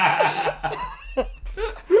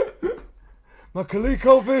 My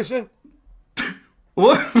ColecoVision.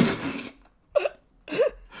 What?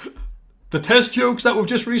 The test jokes that we've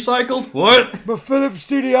just recycled? What? My Philips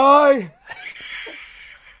CDI.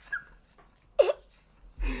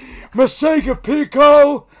 My Sega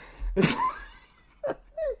Pico.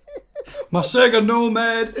 My Sega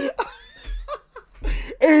Nomad.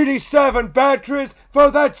 87 batteries for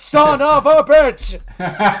that son of a bitch.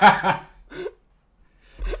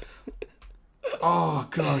 Oh,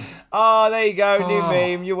 God. Oh, there you go. New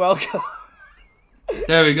meme. You're welcome.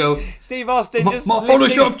 There we go. Steve Austin My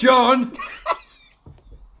Photoshop John.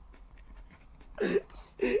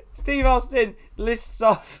 Steve Austin lists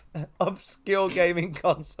off obscure gaming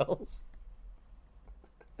consoles.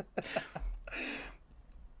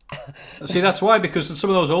 See, that's why, because in some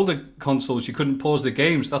of those older consoles you couldn't pause the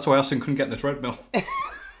games. That's why Austin couldn't get in the treadmill. It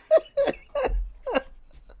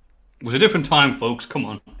was a different time, folks. Come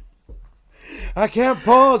on. I can't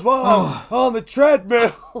pause while I'm on the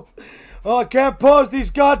treadmill. Oh, I can't pause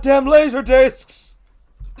these goddamn laser discs.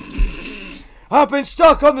 I've been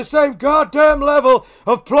stuck on the same goddamn level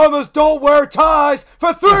of plumbers don't wear ties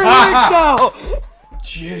for 3 weeks now.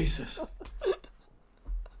 Jesus.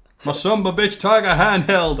 My son, my bitch, tiger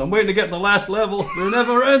handheld. I'm waiting to get in the last level. It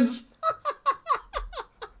never ends.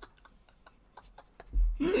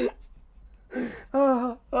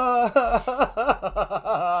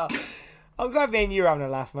 I'm glad me and you are having a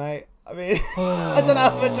laugh, mate. I mean, I don't know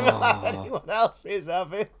how much of a laugh anyone else is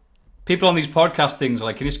having. People on these podcast things are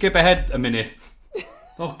like, can you skip ahead a minute?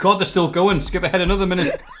 Oh, God, they're still going. Skip ahead another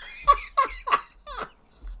minute.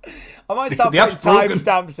 I might start putting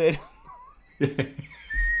timestamps in.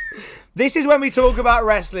 This is when we talk about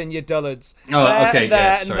wrestling, you dullards. Oh, okay,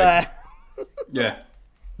 there, sorry. Yeah.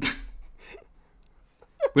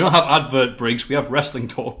 We don't have advert breaks, we have wrestling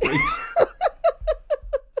talk breaks.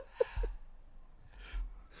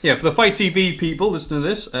 Yeah, for the Fight TV people listening to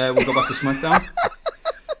this, we'll go back to SmackDown.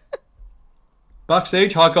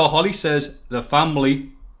 Backstage, Hardcore Holly says the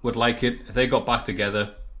family would like it if they got back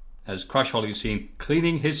together, as Crash Holly is seen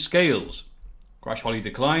cleaning his scales. Crash Holly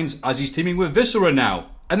declines as he's teaming with Viscera now,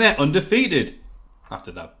 and they're undefeated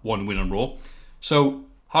after that one win on Raw. So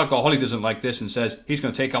Hardcore Holly doesn't like this and says he's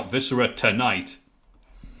going to take out Viscera tonight.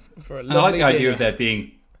 And I like the idea of there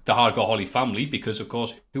being the Hardcore Holly family, because of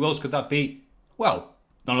course, who else could that be? Well,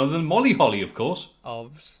 none other than Molly Holly, of course.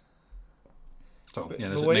 Ovs. So, yeah,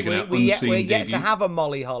 there's making an unseen we're yet debut. to have a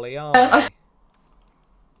Molly Holly, aren't we?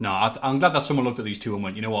 No, I'm glad that someone looked at these two and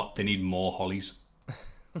went, you know what, they need more Hollies.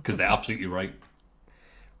 Because they're absolutely right.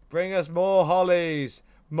 Bring us more Hollies.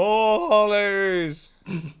 More Hollies.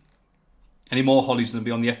 Any more Hollies than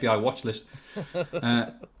be on the FBI watch list.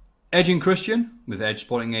 Edge and Christian, with Edge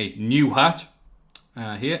sporting a new hat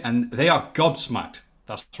here, and they are gobsmacked.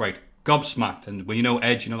 That's right, gobsmacked. And when you know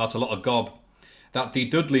Edge, you know that's a lot of gob. That the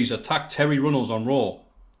Dudleys attack Terry Runnels on Raw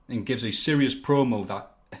and gives a serious promo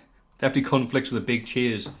that definitely conflicts with the big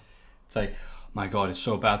cheers. It's like, my God, it's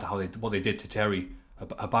so bad what they did to Terry.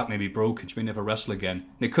 Her back may be broken, she may never wrestle again.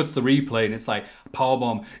 And it cuts the replay and it's like,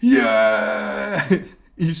 powerbomb, yeah!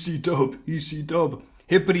 EC dub.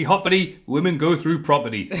 Hippity hoppity, women go through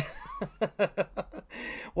property.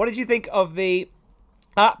 What did you think of the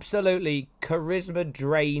absolutely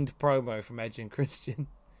charisma-drained promo from Edge and Christian?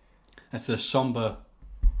 That's the somber,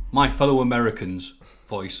 my fellow Americans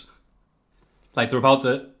voice. Like they're about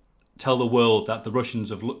to tell the world that the Russians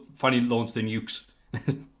have finally launched their nukes.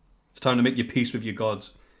 It's time to make your peace with your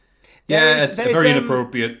gods. It's very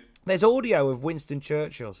inappropriate. There's audio of Winston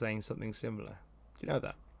Churchill saying something similar. Do you know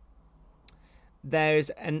that? There's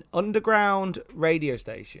an underground radio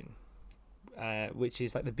station, which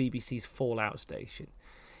is like the BBC's Fallout station.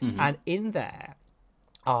 Mm-hmm. And in there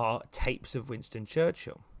are tapes of Winston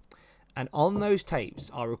Churchill. And on those tapes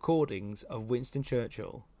are recordings of Winston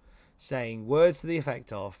Churchill saying words to the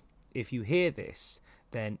effect of, if you hear this,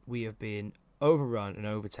 then we have been overrun and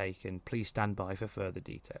overtaken. Please stand by for further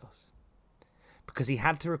details. Because he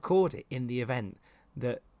had to record it in the event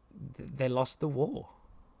that they lost the war.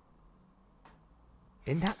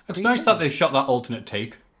 It's nice that they shot that alternate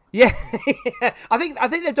take. Yeah. I think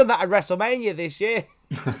they've done that at WrestleMania this year.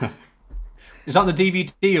 Is that the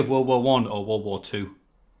DVD of World War I or World War II?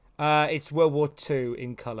 It's World War II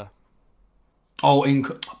in colour. Oh,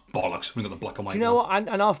 bollocks. We've got the black and white. Do you know what?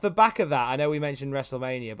 And off the back of that, I know we mentioned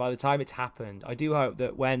WrestleMania. By the time it's happened, I do hope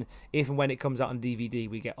that if and when it comes out on DVD,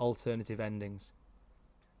 we get alternative endings.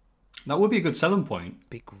 That would be a good selling point.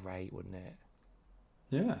 Be great, wouldn't it?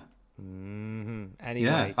 Yeah. Mm-hmm. Anyway.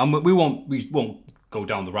 Yeah, and we won't go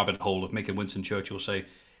down the rabbit hole of making Winston Churchill say,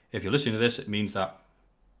 if you're listening to this, it means that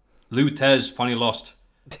Lou Tez finally lost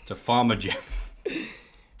to Farmer Jim.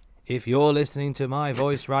 If you're listening to my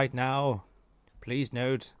voice right now, please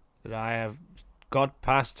note that I have got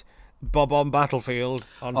past Bob on Battlefield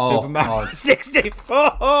on Super Mario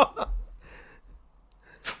 64.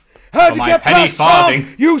 How'd you get past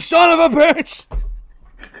Tom, you son of a bitch?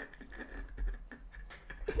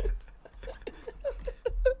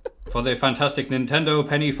 For the fantastic Nintendo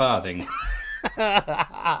penny farthing.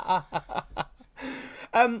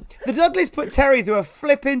 The Dudleys put Terry through a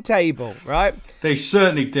flipping table, right? They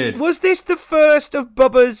certainly did. Was this the first of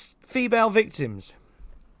Bubba's female victims?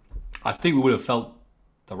 I think we would have felt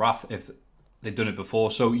the wrath if they'd done it before.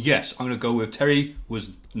 So yes, I'm going to go with Terry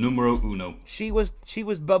was numero uno. She was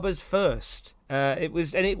Bubba's first.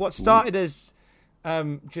 What started as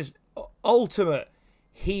just ultimate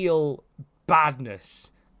heel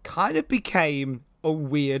badness kind of became a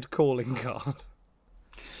weird calling card.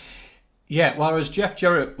 Yeah, whereas Jeff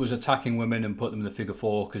Jarrett was attacking women and put them in the figure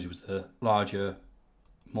four because he was the larger,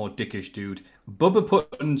 more dickish dude. Bubba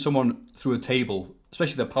putting someone through a table,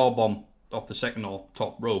 especially the powerbomb off the second or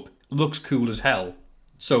top rope, looks cool as hell.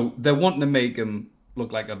 So they're wanting to make him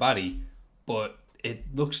look like a baddie, but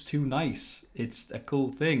it looks too nice. It's a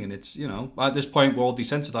cool thing, and it's, at this point we're all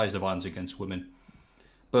desensitized to violence against women.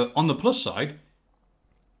 But on the plus side,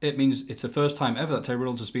 it means it's the first time ever that Terry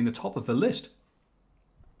Reynolds has been the top of the list.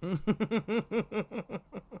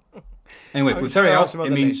 Anyway, with Terry out,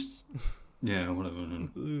 it means... Yeah, whatever.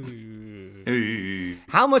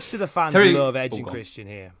 How much do the fans love Edge and Christian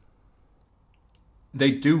here?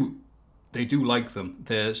 They do like them.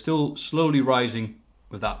 They're still slowly rising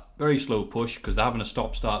with that very slow push because they're having a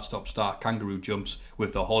stop-start kangaroo jumps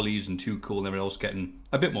with the Hollies and Too Cool and everyone else getting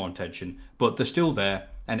a bit more attention. But they're still there,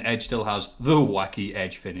 and Edge still has the wacky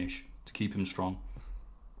Edge finish to keep him strong.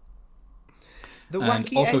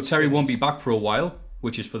 And also, Terry won't be back for a while,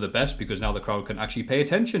 which is for the best because now the crowd can actually pay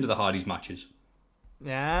attention to the Hardys matches.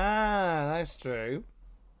 Yeah, that's true.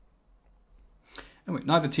 Anyway,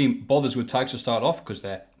 neither team bothers with tags to start off because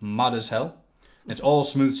they're mad as hell. It's all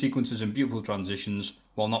smooth sequences and beautiful transitions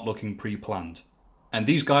while not looking pre-planned. And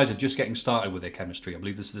these guys are just getting started with their chemistry. I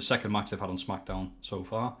believe this is the second match they've had on SmackDown so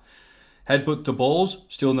far. Headbutt to balls,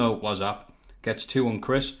 still no WhatsApp. Gets 2 on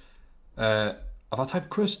Chris. Have I typed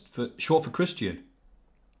Chris short for Christian?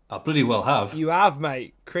 I bloody well have. You have,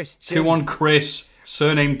 mate. Christian. 2 on Chris,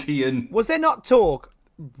 surname Tian. Was there not talk,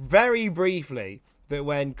 very briefly, that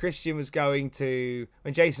when Jason Riso was going to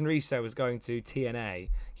TNA,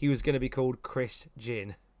 he was going to be called Chris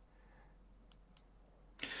Jin?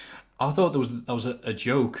 I thought that was a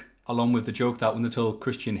joke, along with the joke that when they told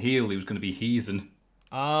Christian heel, he was going to be heathen.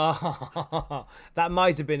 Ah, that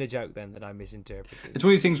might have been a joke then that I misinterpreted. It's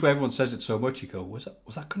one of these things where everyone says it so much, you go, was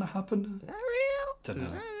that going to happen? Is that real? Don't know.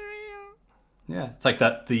 Is that real? Yeah, it's like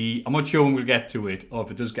that. I'm not sure when we'll get to it, or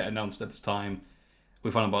if it does get announced at this time,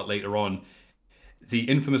 we find out later on. The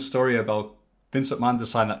infamous story about Vince McMahon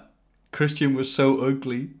deciding that Christian was so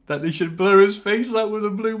ugly that they should blur his face out with a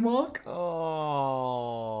blue mark.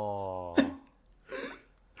 Oh.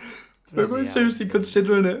 Everyone's seriously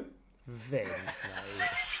considering it. Vince,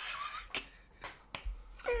 mate.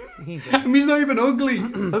 He's not even ugly.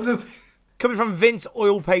 That's the thing. Coming from Vince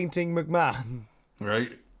oil painting McMahon.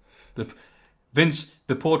 Right. Vince,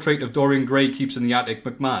 the portrait of Dorian Gray keeps in the attic,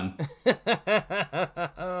 McMahon.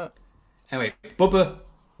 Anyway, Bubba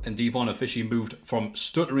and Devon officially moved from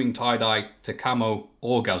stuttering tie-dye to camo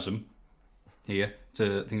orgasm here. I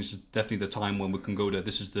think this is definitely the time when we can go to,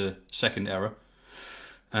 this is the second era.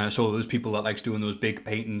 So there's people that likes doing those big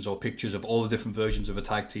paintings or pictures of all the different versions of a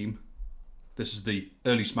tag team. This is the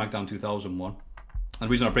early SmackDown 2001. And the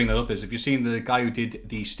reason I bring that up is if you've seen the guy who did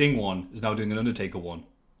the Sting one is now doing an Undertaker one.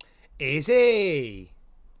 Is he?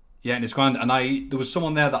 Yeah, and it's grand. And there was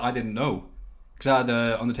someone there that I didn't know. Because I had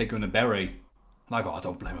Undertaker in a beret. And I go, I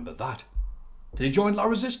don't blame him for that. Did he join La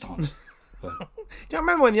Resistance? But, Do you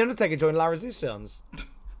remember when The Undertaker joined La Resistance?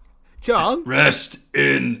 John? Rest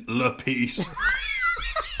in la peace.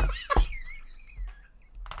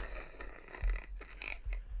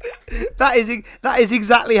 That is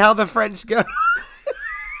exactly how the French go.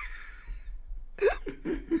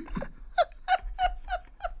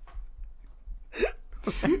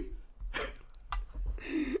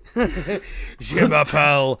 Je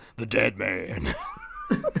m'appelle the dead man.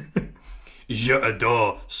 Je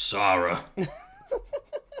adore Sarah.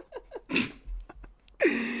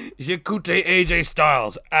 J'écoute AJ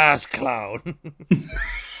Styles, ass clown.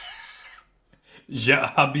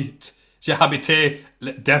 J'ai habité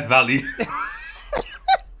le Death Valley. I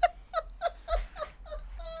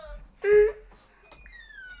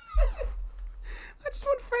just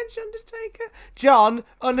want French Undertaker. John,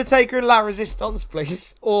 Undertaker and La Resistance,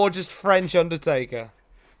 please. Or just French Undertaker.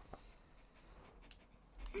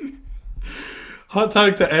 Hot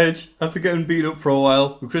tag to Edge after getting beat up for a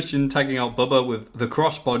while, with Christian tagging out Bubba with the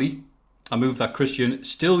crossbody, a move that Christian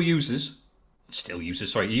still uses. He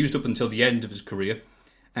used up until the end of his career.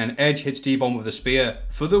 And Edge hits Devon with a spear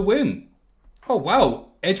for the win. Oh wow,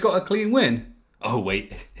 Edge got a clean win. Oh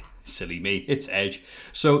wait, silly me, it's Edge.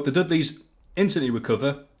 So the Dudleys instantly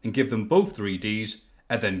recover and give them both 3Ds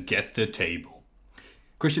and then get the table.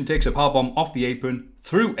 Christian takes a powerbomb off the apron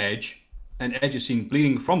through Edge, and Edge is seen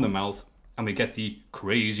bleeding from the mouth, and we get the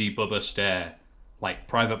crazy Bubba stare, like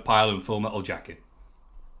Private Pile in Full Metal Jacket.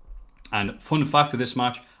 And fun fact of this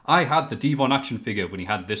match, I had the Devon action figure when he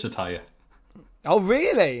had this attire. Oh,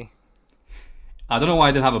 really? I don't know why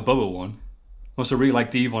I didn't have a Bubba one. I must have really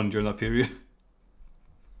liked Devon during that period.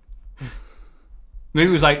 Maybe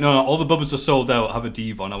it was like, no, all the Bubbas are sold out, I have a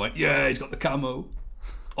Devon. I went, yeah, he's got the camo.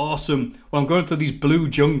 Awesome. Well, I'm going through these blue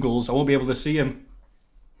jungles, I won't be able to see him.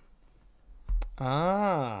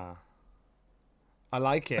 Ah. I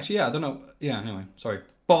like it. Actually, yeah, I don't know. Yeah, anyway, sorry.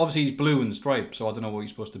 But obviously he's blue in the stripe, so I don't know what he's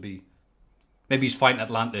supposed to be. Maybe he's fighting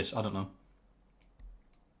Atlantis, I don't know.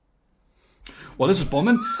 Well, this is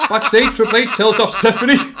bombing. Backstage, Triple H tells off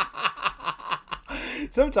Stephanie.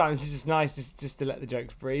 Sometimes it's just nice just to let the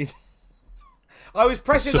jokes breathe. I was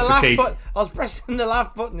pressing the laugh button. I was pressing the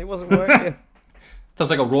laugh button. It wasn't working. Sounds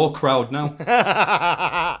like a raw crowd now.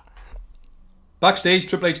 Backstage,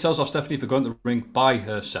 Triple H tells off Stephanie for going to the ring by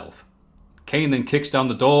herself. Kane then kicks down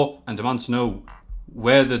the door and demands to know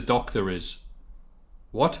where the doctor is.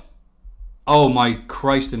 What? Oh my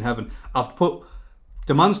Christ in heaven.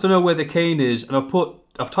 Demands to know where the Kane is, and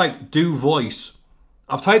I've typed do voice.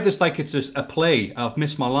 I've typed this like it's a play, and I've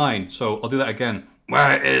missed my line, so I'll do that again.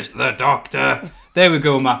 Where is the doctor? There we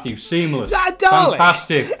go, Matthew. Seamless.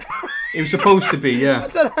 Fantastic. It was supposed to be, yeah.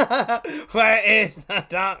 Where is the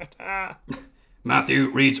doctor? Matthew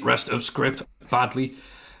reads rest of script badly.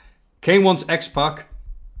 Kane wants X-Pac,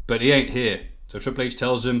 but he ain't here. So Triple H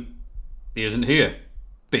tells him he isn't here,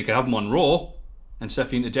 but you can have him on Raw. And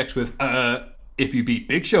Stephanie interjects with, if you beat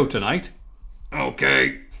Big Show tonight.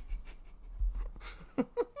 Okay.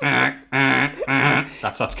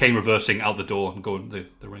 That's Kane reversing out the door and going to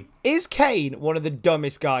the ring. Is Kane one of the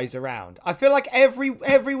dumbest guys around? I feel like every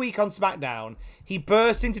week on SmackDown, he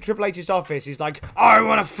bursts into Triple H's office. He's like, I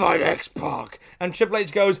want to fight X-Pac. And Triple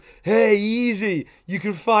H goes, hey, easy. You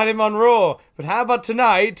can fight him on Raw. But how about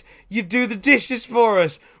tonight? You do the dishes for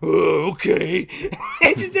us. Oh, okay.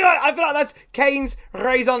 I feel like that's Kane's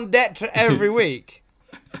raison d'etre every week.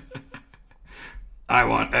 I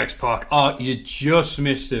want X-Pac. Oh, you just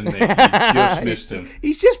missed him, mate. You just missed him.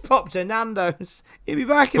 He's just popped to Nando's. He'll be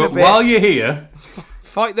back in a But bit. while you're here,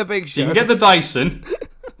 Fight the Big Show. you can get the Dyson.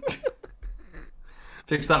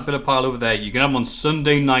 Fix that bit of pile over there. You can have them on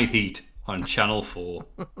Sunday Night Heat on Channel 4.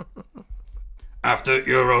 After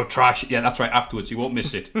Euro Trash. Yeah, that's right, afterwards. You won't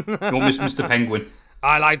miss it. You won't miss Mr. Penguin.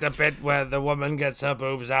 I like the bit where the woman gets her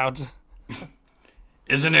boobs out.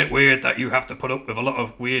 Isn't it weird that you have to put up with a lot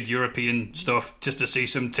of weird European stuff just to see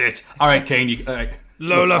some tits? All right, Kane.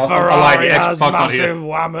 Lola Ferrari has massive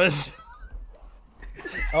whammers.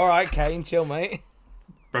 All right, Kane, chill, mate.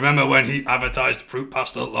 Remember when he advertised fruit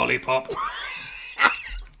pasta lollipop?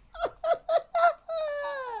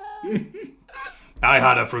 I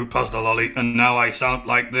had a fruit pasta lolly, and now I sound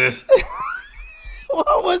like this.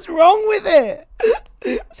 What was wrong with it?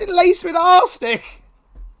 Was it laced with arsenic?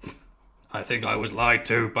 I think I was lied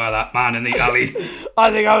to by that man in the alley.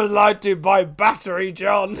 I think I was lied to by Battery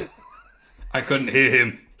John. I couldn't hear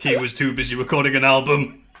him. He was too busy recording an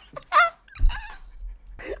album.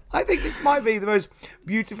 I think this might be the most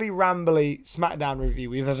beautifully rambly SmackDown review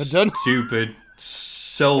we've ever done. Stupid,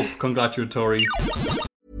 self-congratulatory.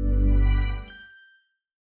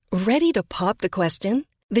 Ready to pop the question?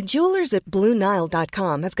 The jewelers at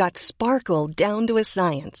BlueNile.com have got sparkle down to a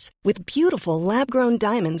science with beautiful lab-grown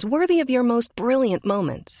diamonds worthy of your most brilliant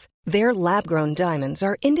moments. Their lab-grown diamonds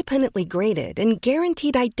are independently graded and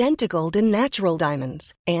guaranteed identical to natural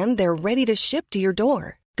diamonds, and they're ready to ship to your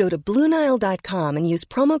door. Go to BlueNile.com and use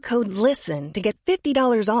promo code LISTEN to get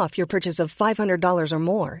 $50 off your purchase of $500 or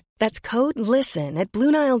more. That's code LISTEN at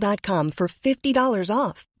BlueNile.com for $50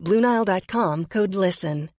 off. BlueNile.com, code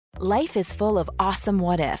LISTEN. Life is full of awesome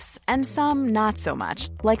what-ifs, and some not so much,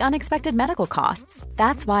 like unexpected medical costs.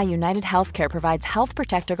 That's why United Healthcare provides Health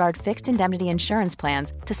Protector Guard fixed indemnity insurance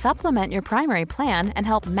plans to supplement your primary plan and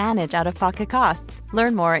help manage out-of-pocket costs.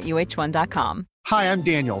 Learn more at UH1.com. Hi, I'm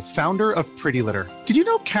Daniel, founder of Pretty Litter. Did you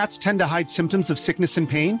know cats tend to hide symptoms of sickness and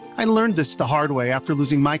pain? I learned this the hard way after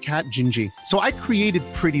losing my cat, Gingy. So I created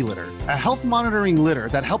Pretty Litter, a health monitoring litter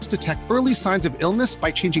that helps detect early signs of illness by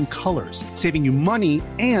changing colors, saving you money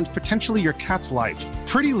and potentially your cat's life.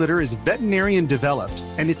 Pretty Litter is veterinarian developed,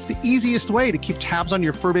 and it's the easiest way to keep tabs on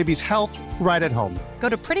your fur baby's health right at home. Go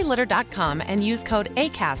to prettylitter.com and use code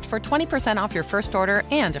ACAST for 20% off your first order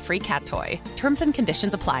and a free cat toy. Terms and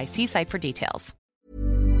conditions apply. See site for details.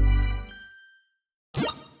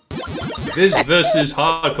 Viz versus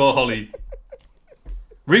Hardcore Holly.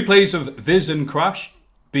 Replays of Viz and Crash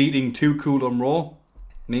beating Too Cool on Raw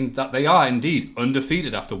mean that they are indeed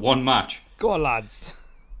undefeated after one match. Go on, lads.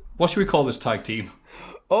 What should we call this tag team?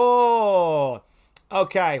 Oh,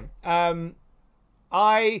 okay.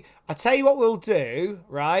 I tell you what we'll do,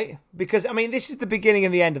 right? Because I mean, this is the beginning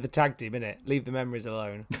and the end of the tag team, isn't it? Leave the memories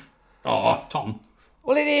alone. Oh, Tom.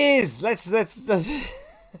 Well, it is. Let's.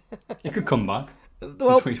 It could come back.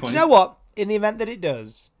 Well, do you know what? In the event that it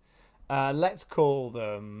does, let's call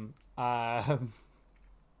them.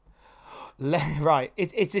 Right.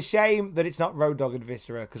 It's a shame that it's not Road Dogg and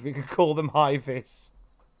Viscera, because we could call them High Vis.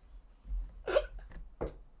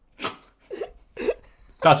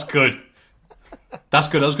 That's good. That's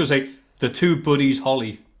good. I was going to say the Two Buddies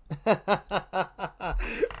Holly.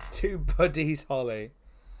 Two Buddies Holly.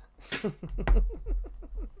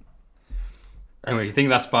 Anyway, you think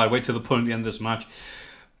that's bad? Wait till the pun at the end of this match.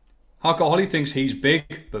 Hardcore Holly thinks he's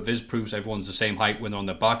big, but Viz proves everyone's the same height when they're on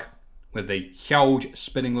their back with a huge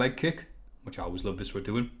spinning leg kick, which I always love Viscera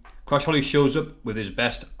doing. Crash Holly shows up with his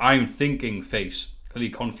best I'm thinking face, clearly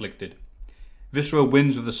conflicted. Viscera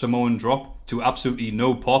wins with a Samoan drop to absolutely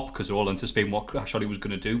no pop because they're all anticipating what Crash Holly was going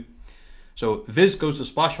to do. So Viz goes to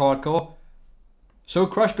splash Hardcore. So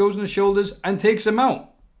Crash goes on the shoulders and takes him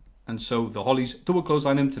out. And so the Hollies double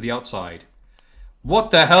clothesline him to the outside.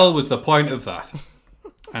 What the hell was the point of that?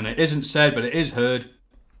 And it isn't said, but it is heard.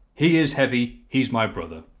 He is heavy. He's my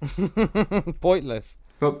brother. Pointless.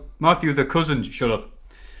 But Matthew, the cousin, shut up.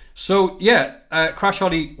 So, yeah, Crash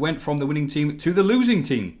Holly went from the winning team to the losing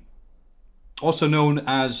team. Also known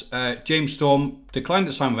as James Storm declined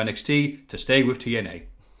to sign with NXT to stay with TNA.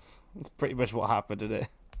 That's pretty much what happened, isn't it?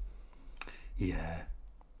 Yeah.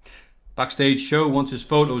 Backstage, Show wants his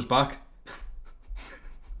photos back.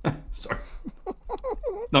 Sorry.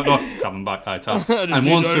 No, coming back. And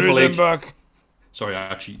wants Triple H. Back. Sorry, I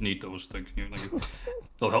actually need those things.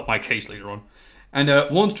 They'll help my case later on. And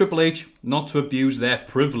wants Triple H not to abuse their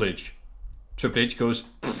privilege. Triple H goes,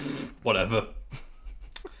 whatever.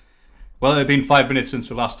 Well, it had been 5 minutes since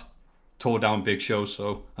we last tore down Big Show,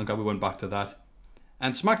 so I'm glad we went back to that.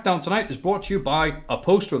 And SmackDown tonight is brought to you by a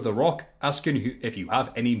poster of The Rock asking you if you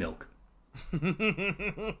have any milk.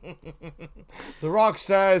 The Rock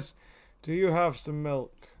says, "Do you have some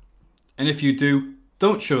milk?" And if you do,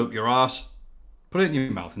 don't shove up your ass. Put it in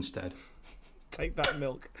your mouth instead. Take that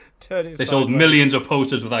milk. Turn it. They sold millions of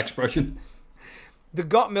posters with that expression. The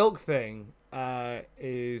got milk thing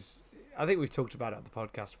is... I think we've talked about it on the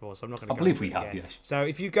podcast before, so I'm not going to. I believe we have, yes. So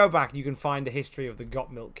if you go back, you can find a history of the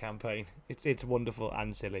Got Milk campaign. It's wonderful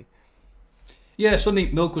and silly. Yeah,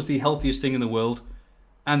 suddenly milk was the healthiest thing in the world,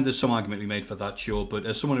 and there's some argument to be made for that, sure. But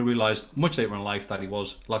as someone who realised much later in life that he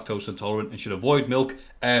was lactose intolerant and should avoid milk,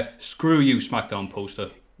 screw you, SmackDown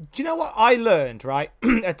poster. Do you know what I learned, right?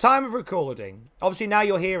 At time of recording, obviously now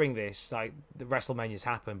you're hearing this, like the WrestleMania's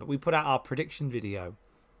happened, but we put out our prediction video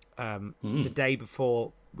the day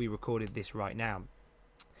before we recorded this right now.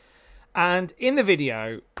 And in the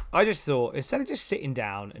video, I just thought, instead of just sitting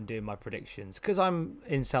down and doing my predictions, because I'm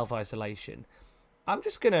in self-isolation, I'm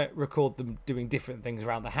just going to record them doing different things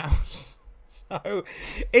around the house. So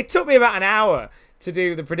it took me about an hour to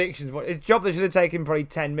do the predictions. A job that should have taken probably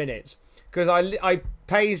 10 minutes. Because I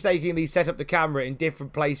painstakingly set up the camera in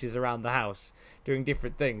different places around the house, doing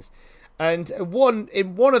different things. And in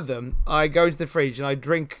one of them, I go into the fridge and I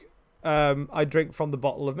drink from the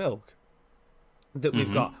bottle of milk that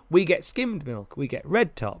we've got. We get skimmed milk. We get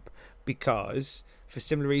Red Top because, for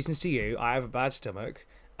similar reasons to you, I have a bad stomach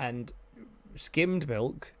and skimmed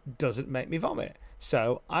milk doesn't make me vomit.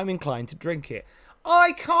 So I'm inclined to drink it.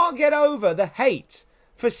 I can't get over the hate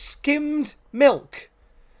for skimmed milk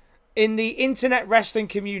in the internet wrestling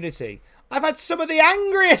community. I've had some of the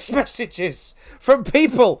angriest messages from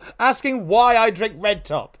people asking why I drink Red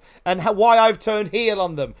Top and why I've turned heel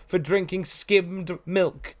on them for drinking skimmed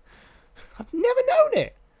milk. I've never known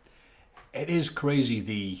it. It is crazy,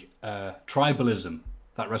 the tribalism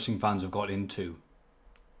that wrestling fans have got into.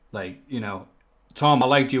 Like, you know, Tom, I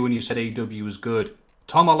liked you when you said AEW was good.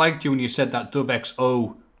 Tom, I liked you when you said that Dub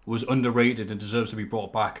XO was underrated and deserves to be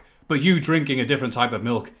brought back. But you drinking a different type of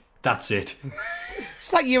milk, that's it.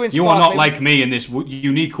 It's like you and You are not like me in this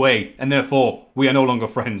unique way, and therefore we are no longer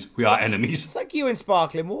friends. We are enemies. It's like you and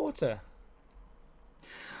sparkling water.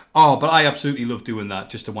 Oh, but I absolutely love doing that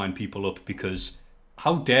just to wind people up, because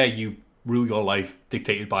how dare you rule your life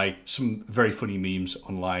dictated by some very funny memes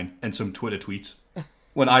online and some Twitter tweets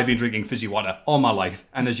when I've been drinking fizzy water all my life,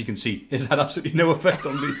 and as you can see, it's had absolutely no effect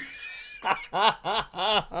on me.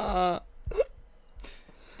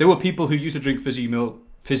 There were people who used to drink fizzy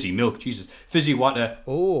water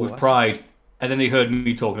with pride, and then they heard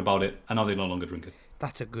me talking about it, and now they no longer drink it.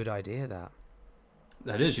 That's a good idea, that.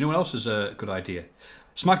 That is. You know what else is a good idea?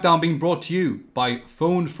 SmackDown being brought to you by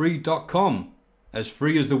PhoneFree.com. As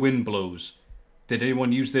free as the wind blows. Did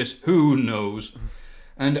anyone use this? Who knows?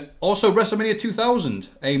 And also WrestleMania 2000,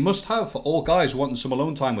 a must-have for all guys wanting some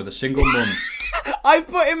alone time with a single mum. I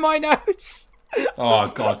put in my notes. Oh,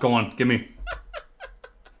 God, go on, give me.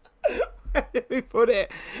 Where did we put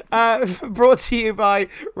it? Brought to you by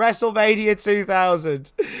WrestleMania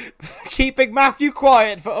 2000. Keeping Matthew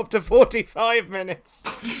quiet for up to 45 minutes.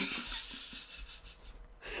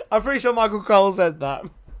 I'm pretty sure Michael Cole said that.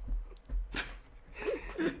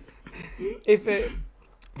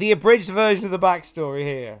 The abridged version of the backstory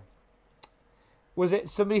here. Was it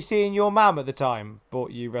somebody seeing your mum at the time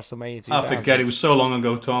bought you WrestleMania 2000? I forget, it was so long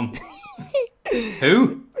ago, Tom.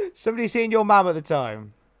 Who? Somebody seeing your mum at the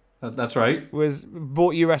time. That's right.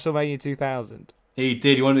 Bought you WrestleMania 2000. He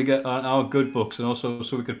did. He wanted to get on our good books, and also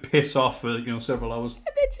so we could piss off for several hours. And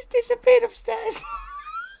then just disappeared upstairs.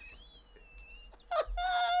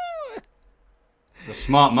 He's a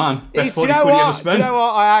smart man. Best Do you know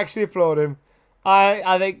what? I actually applaud him.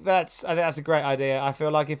 I think that's a great idea. I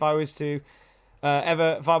feel like if I was to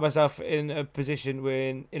ever find myself in a position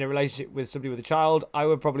in a relationship with somebody with a child, I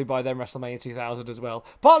would probably buy them WrestleMania 2000 as well.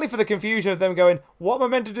 Partly for the confusion of them going, what am I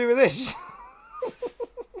meant to do with this?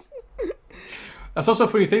 That's also a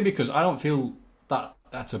funny thing, because I don't feel that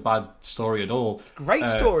that's a bad story at all. It's a great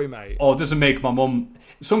story, mate. Or doesn't make my mum...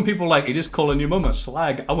 Some people like, you're just calling your mum a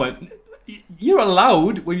slag. I went... You're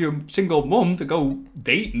allowed with your single mum to go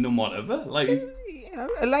dating and whatever. Like,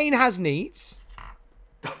 Elaine has needs.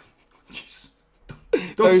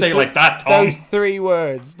 Don't say it like that, Tom. Those 3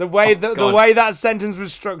 words, the way that sentence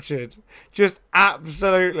was structured, just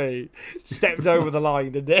absolutely stepped over the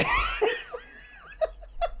line, didn't it?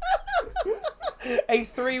 A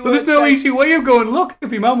 3-word. But there's no easy way of going. Look,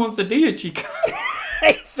 if your mum wants to date, she can.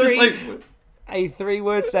 A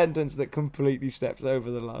 3-word sentence that completely steps over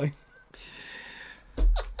the line.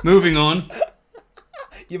 Moving on.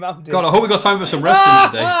 Your mum did. God, I hope we got time for some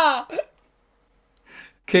wrestling today.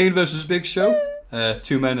 Kane versus Big Show.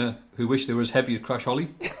 2 men who wish they were as heavy as Crash Holly.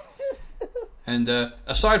 And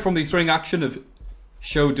aside from the thrilling action of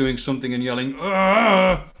Show doing something and yelling,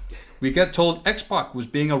 "Argh!" we get told X-Pac was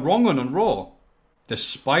being a wrong one on Raw,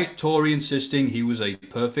 despite Tori insisting he was a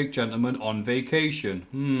perfect gentleman on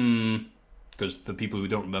vacation. Because the people who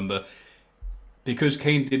don't remember, because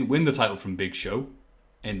Kane didn't win the title from Big Show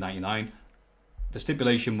in 99, the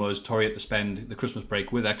stipulation was Tori had to spend the Christmas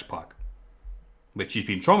break with X-Pac, which she's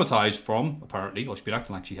been traumatized from, apparently, or she's been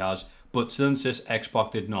acting like she has, but still insists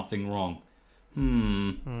X-Pac did nothing wrong.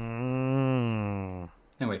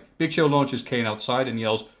 Anyway, Big Show launches Kane outside and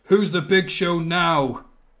yells, "Who's the Big Show now?"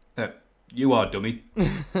 You are, dummy.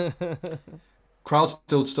 Crowd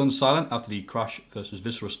still stunned silent after the Crash versus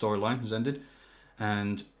Viscera storyline has ended,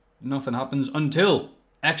 and nothing happens until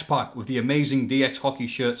X-Pac, with the amazing DX hockey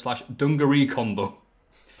shirt / dungaree combo,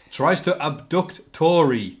 tries to abduct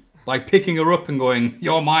Tori by picking her up and going,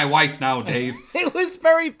 "You're my wife now, Dave." It was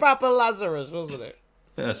very Papa Lazarus, wasn't it?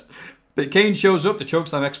 Yes. But Kane shows up to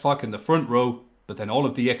chokeslam X-Pac in the front row, but then all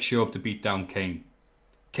of DX show up to beat down Kane.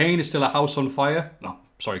 Kane is still a house on fire. No,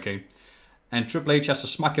 sorry, Kane. And Triple H has to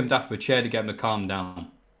smack him down with a chair to get him to calm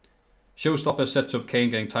down. Showstopper sets up Kane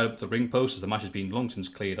getting tied up to the ring post as the match has been long since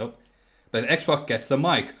cleared up. But X-Pac gets the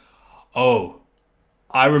mic. Oh,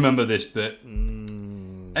 I remember this bit.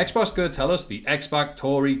 X-Pac's going to tell us the X-Pac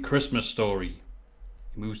Tori Christmas story.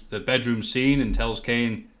 He moves to the bedroom scene and tells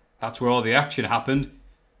Kane that's where all the action happened,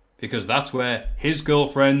 because that's where his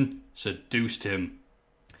girlfriend seduced him.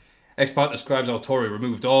 X-Pac describes how Tori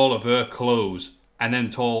removed all of her clothes and then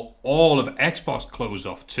tore all of X-Pac's clothes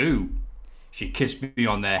off too. She kissed me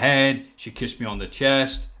on the head, she kissed me on the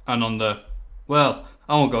chest, and on the... Well,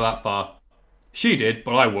 I won't go that far. She did,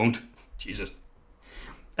 but I won't. Jesus.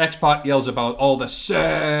 X-Pac yells about all the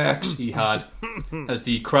sex he had as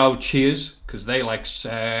the crowd cheers, because they like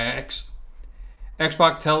sex.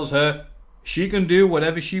 X-Pac tells her she can do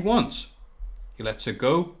whatever she wants. He lets her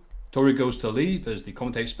go. Tori goes to leave as the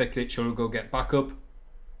commentators speculate she'll go get back up.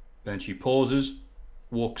 Then she pauses,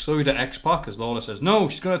 walks through to X-Pac as Lawler says, no,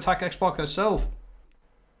 she's going to attack X-Pac herself.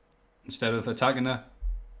 Instead of attacking her,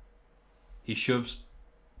 she shoves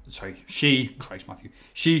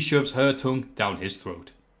her tongue down his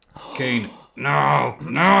throat. Kane, no!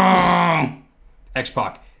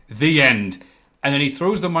 X-Pac, the end. And then he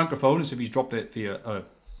throws the microphone as if he's dropped it via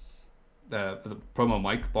the promo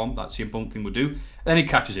mic bomb that CM Punk thing would do. Then he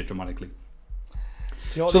catches it dramatically.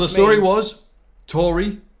 So the story was,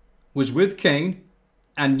 Tori was with Kane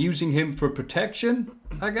and using him for protection,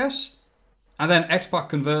 I guess. And then X-Pac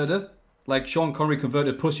converted her, like Sean Connery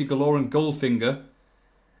converted Pussy Galore and Goldfinger.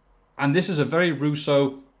 And this is a very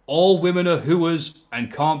Russo, all women are hooers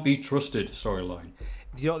and can't be trusted storyline.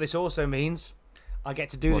 Do you know what this also means? I get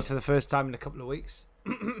to do this for the first time in a couple of weeks.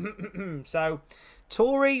 So,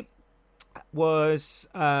 Tori was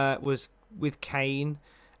with Kane,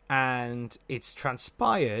 and it's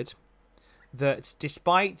transpired that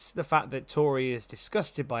despite the fact that Tori is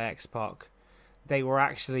disgusted by X-Pac, they were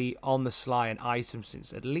actually on the sly an item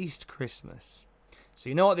since at least Christmas. So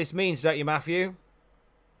you know what this means, don't you, Matthew?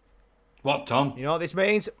 What, Tom? You know what this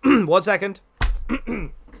means? 1 second.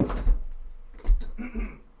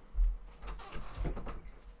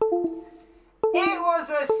 It was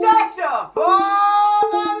a setup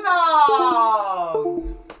all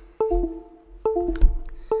along.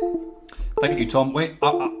 Thank you, Tom. Wait,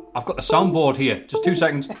 I've got the soundboard here. Just 2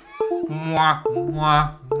 seconds. Mwah,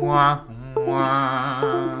 mwah, mwah,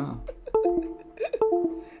 mwah.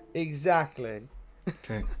 Exactly.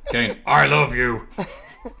 Okay. Kane, I love you.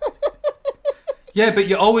 Yeah, but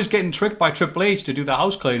you're always getting tricked by Triple H to do the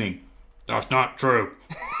house cleaning. That's not true.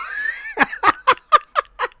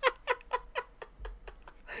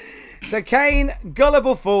 So Kane,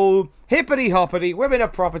 gullible fool, hippity-hoppity, women are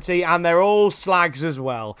property, and they're all slags as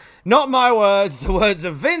well. Not my words, the words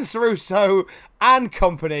of Vince Russo and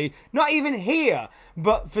company. Not even here,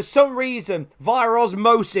 but for some reason, via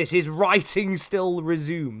osmosis, his writing still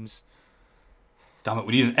resumes. Damn it,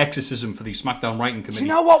 we need an exorcism for the SmackDown Writing Committee. Do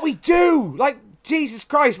you know what we do? Like, Jesus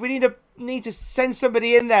Christ, we need to send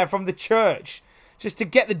somebody in there from the church just to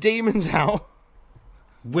get the demons out.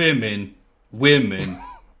 Women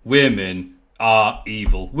are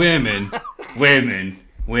evil. Women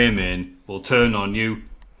will turn on you.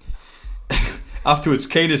 Afterwards,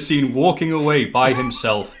 Kane is seen walking away by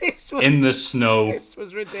himself in the snow,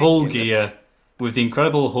 full gear, with the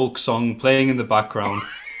Incredible Hulk song playing in the background.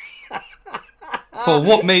 For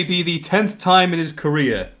what may be the 10th time in his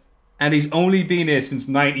career, and he's only been here since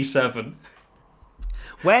 97.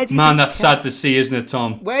 Man, that's sad to see, isn't it,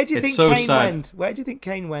 Tom? Where do you think Kane went? Where do you think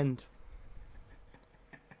Kane went?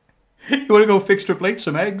 You want to go fix Triple H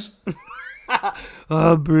some eggs?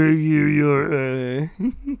 I'll bring you your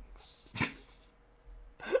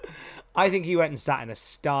I think he went and sat in a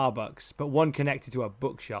Starbucks, but one connected to a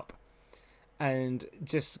bookshop, and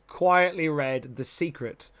just quietly read The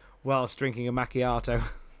Secret whilst drinking a macchiato.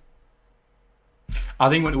 I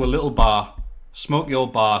think he went to a little bar, smoky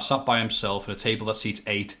old bar, sat by himself at a table that seats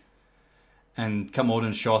 8, and kept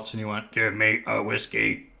ordering shots, and he went, "Give me a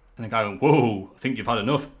whiskey." And the guy went, "Whoa, I think you've had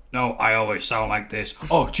enough." "No, I always sound like this."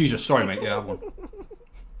 "Oh, Jesus, sorry, mate. Yeah, I have one."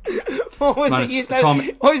 What was Man, it you it's said? Tom-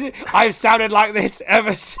 What was it? I've sounded like this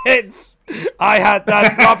ever since I had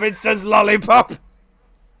that Robinson's lollipop.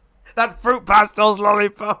 That Fruit Pastels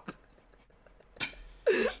lollipop.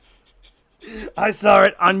 I saw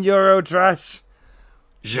it on Eurotrash.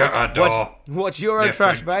 J'adore. What's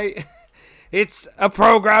Eurotrash, mate? It's a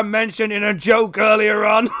program mentioned in a joke earlier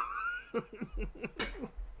on.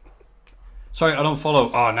 Sorry, I don't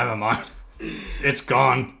follow. Oh, never mind. It's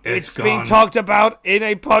gone. It's gone. Being talked about in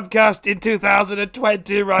a podcast in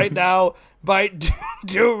 2020 right now by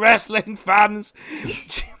two wrestling fans.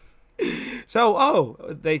 So,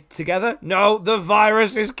 are they together? No, the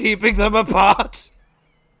virus is keeping them apart.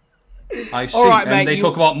 I see. All right, and mate, they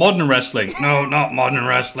talk about modern wrestling. No, not modern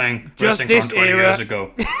wrestling. Just Wrestling this from 20 era. years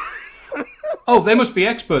ago. Oh, they must be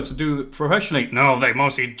experts to do professionally. No, they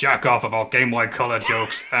mostly jack off about Game Boy Color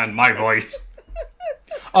jokes and my voice.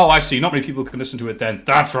 Oh, I see. Not many people can listen to it then.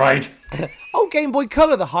 That's right. Oh, Game Boy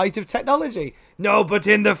Color, the height of technology. No, but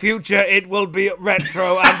in the future it will be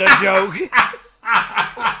retro and a joke.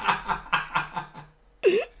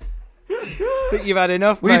 Think you've had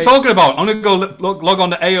enough, What are you talking about? I'm going to go log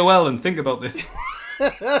on to AOL and think about this.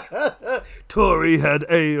 Tori had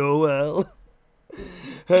AOL.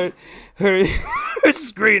 Her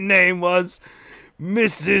screen name was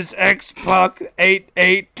Mrs. X-Pac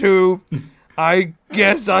 882. I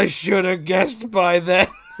guess I should have guessed by then.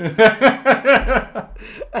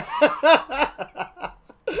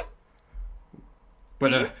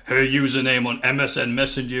 But her username on MSN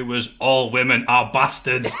Messenger was "All women are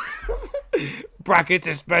bastards." Brackets,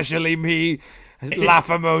 especially me. Laugh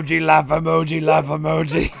emoji, laugh emoji, laugh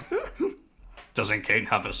emoji. Doesn't Kate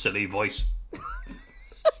have a silly voice?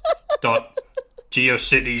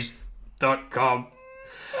 Geocities.com.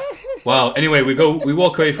 Well, anyway, we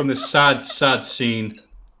walk away from this sad scene.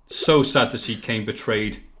 So sad to see Kane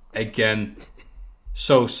betrayed again.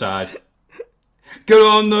 So sad. Get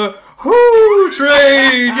on the Who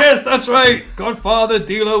train! Yes, that's right. Godfather,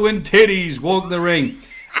 D'Lo, and Titties walk the ring.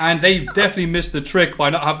 And they definitely missed the trick by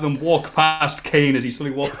not having them walk past Kane as he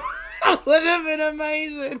slowly walked. That would have been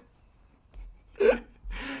amazing.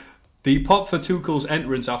 The pop for Too Cool's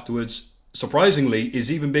entrance afterwards, surprisingly,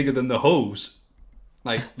 is even bigger than the hose.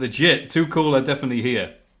 Like, legit, Too Cool are definitely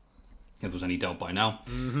here. If there was any doubt by now.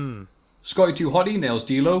 Mm-hmm. Scotty Too Hottie nails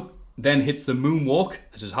D'Lo, then hits the moonwalk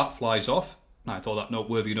as his hat flies off. I thought that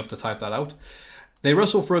noteworthy enough to type that out. They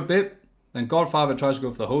wrestle for a bit, then Godfather tries to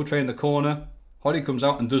go for the hoe tray in the corner. Hottie comes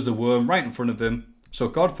out and does the worm right in front of him. So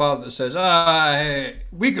Godfather says, hey,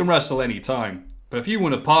 we can wrestle any time, but if you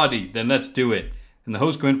want to party, then let's do it. And the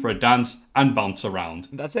hoes go in for a dance and bounce around.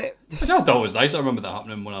 That's it. Which I thought was nice. I remember that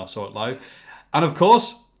happening when I saw it live. And of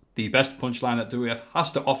course, the best punchline that WF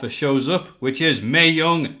has to offer shows up, which is Mae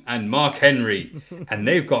Young and Mark Henry. And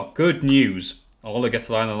they've got good news. All get to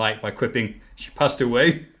the line of the night by quipping, she passed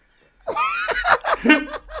away.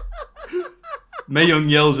 Mae Young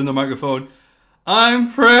yells in the microphone,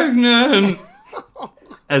 I'm pregnant!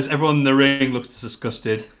 As everyone in the ring looks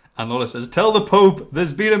disgusted. And Lola says, tell the Pope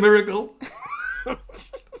there's been a miracle.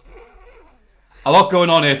 A lot going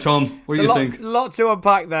on here, Tom. What do you think? A lot to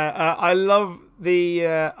unpack there. I love the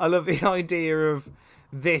idea of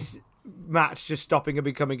this match just stopping and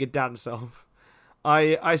becoming a dance-off.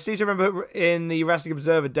 I seem to remember in the Wrestling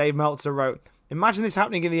Observer, Dave Meltzer wrote, imagine this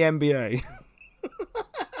happening in the NBA.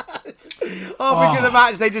 Because the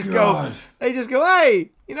match, they just go,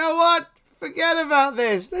 hey, you know what? Forget about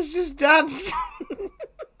this. Let's just dance.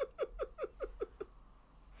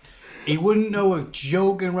 He wouldn't know a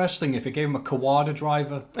joke in wrestling if it gave him a Kawada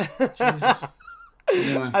driver.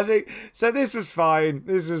 Anyway. I think so. This was fine.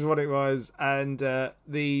 This was what it was, and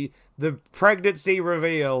the pregnancy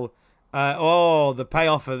reveal. The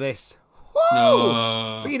payoff of this.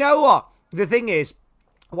 But you know what? The thing is,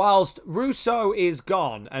 whilst Russo is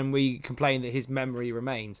gone, and we complain that his memory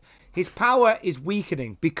remains, his power is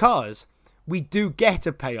weakening because we do get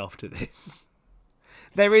a payoff to this.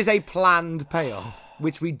 There is a planned payoff,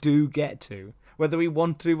 which we do get to, whether we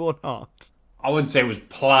want to or not. I wouldn't say it was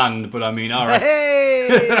planned, but I mean, all right.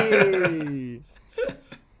 Hey!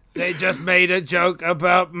 They just made a joke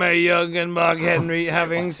about Mae Young and Mark Henry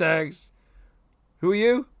having sex. Who are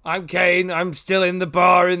you? I'm Kane. I'm still in the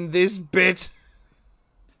bar in this bit.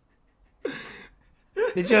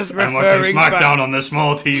 They're just I'm watching SmackDown back. on the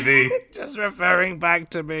small TV. Just referring back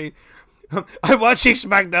to me. I'm watching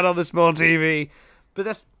SmackDown on the small TV.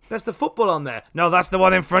 But that's the football on there. No, that's the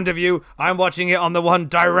one in front of you. I'm watching it on the one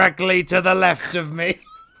directly to the left of me.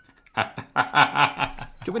 Do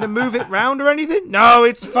you want me to move it round or anything? No,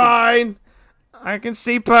 it's fine. I can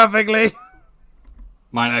see perfectly.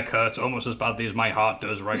 My neck hurts almost as badly as my heart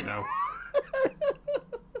does right now.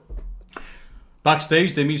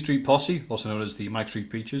 Backstage, the Mean Street Posse, also known as the Mike Street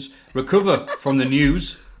Preachers, recover from the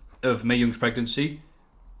news of Mae Young's pregnancy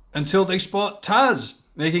until they spot Taz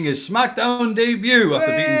making his SmackDown debut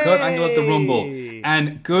after beating Kurt Angle at the Rumble.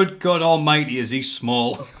 And good God Almighty, is he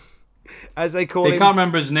small. As they call him. They can't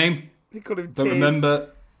remember his name. They call him But Tiz. remember...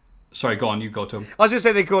 Sorry, go on, you go, Tom. I was going to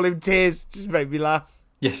say they call him Tiz. Just made me laugh.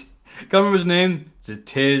 Yes. Can't remember his name. It's a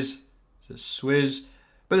Tiz. It's a Swizz.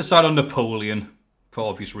 But decided on Napoleon, for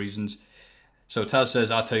obvious reasons. So Taz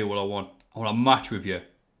says, I'll tell you what I want. I want a match with you. And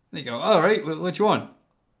they go, all right, what do you want?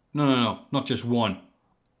 No, not just one.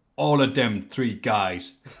 All of them 3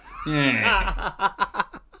 guys. Yeah. I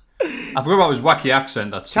forgot about his wacky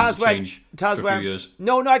accent that seems to change for a few years.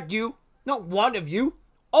 No, not you. Not one of you.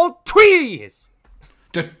 All 3 of you.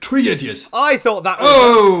 The 3 of you. I thought that was...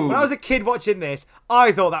 Oh! When I was a kid watching this,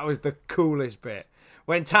 I thought that was the coolest bit.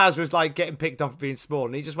 When Taz was like getting picked off for being small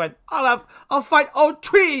and he just went, I'll fight all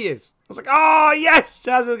 3 of you. I was like, oh, yes,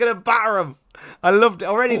 Taz was going to batter him. I loved it.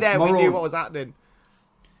 Already there, we knew what was happening.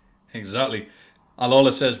 Exactly. And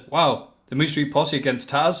Lawler says, wow, the Mean Street Posse against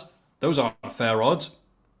Taz, those aren't fair odds.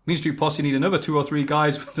 Mean Street Posse need another 2 or 3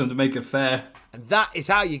 guys with them to make it fair. And that is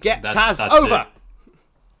how you get That's Taz over. It.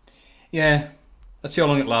 Yeah, let's see how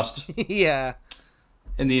long it lasts. Yeah.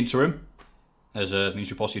 In the interim, as Mean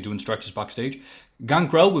Street Posse are doing stretches backstage,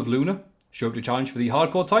 Gangrel with Luna show up to challenge for the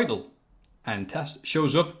hardcore title. And Taz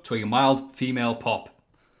shows up to a mild female pop.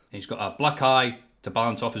 And he's got a black eye to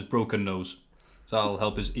balance off his broken nose. So that'll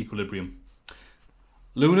help his equilibrium.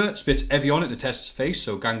 Luna spits Evian into Test's face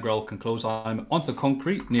so Gangrel can clothesline him onto the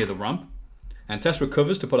concrete near the ramp. And Test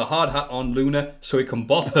recovers to put a hard hat on Luna so he can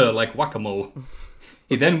bop her like whack-a-mole.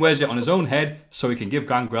 He then wears it on his own head so he can give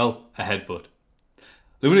Gangrel a headbutt.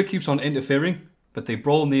 Luna keeps on interfering, but they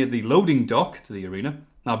brawl near the loading dock to the arena.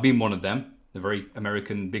 Now, I've been one of them, the very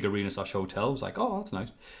American big arena / hotel. I was like, oh, that's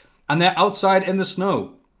nice. And they're outside in the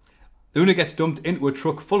snow. Luna gets dumped into a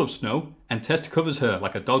truck full of snow, and Test covers her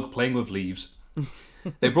like a dog playing with leaves.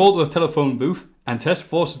 They brawl to a telephone booth, and Test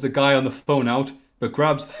forces the guy on the phone out, but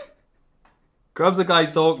grabs the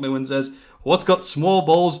guy's talking to and says, what's got small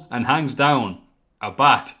balls and hangs down? A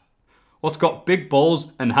bat. What's got big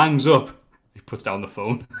balls and hangs up? He puts down the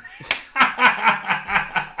phone.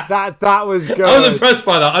 That was good. I was impressed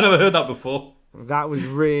by that. I never heard that before. That was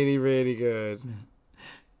really, really good.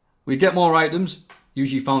 We get more items,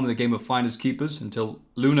 usually found in a game of finders keepers, until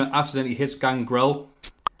Luna accidentally hits Gangrel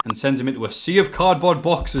and sends him into a sea of cardboard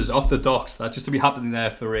boxes off the docks. That just to be happening there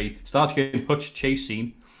for a Starsky & Hutch chase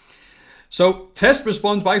scene. So Test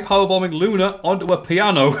responds by powerbombing Luna onto a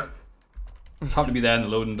piano. It's happened to be there in the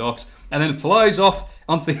loading docks. And then flies off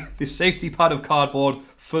onto the safety pad of cardboard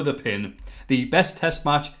for the pin. The best Test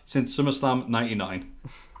match since SummerSlam 99.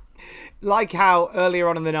 Like how earlier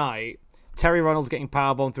on in the night, Terry Reynolds getting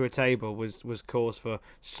powerbombed through a table was cause for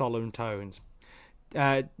solemn tones.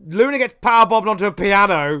 Luna gets powerbombed onto a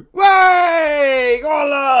piano. Way!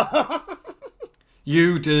 Hola!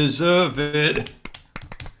 You deserve it.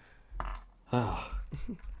 Oh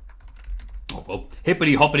well,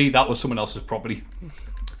 hippity hoppity, that was someone else's property.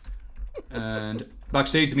 And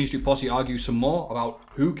backstage, the Mean Street Posse argue some more about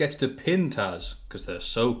who gets to pin Taz, because they're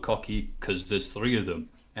so cocky, because there's 3 of them,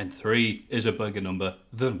 and 3 is a bigger number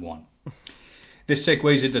than 1. This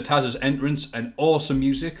segues into Taz's entrance and awesome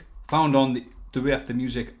music, found on the WF The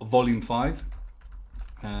Music Volume 5.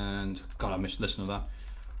 And, God, I missed listening to that.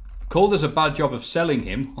 Cole does a bad job of selling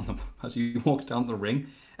him as he walks down the ring,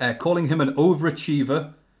 calling him an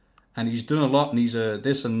overachiever, and he's done a lot, and he's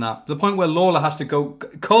this and that. To the point where Lawler has to go,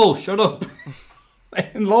 Cole, shut up.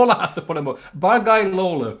 And Lawler has to put him up. Bad guy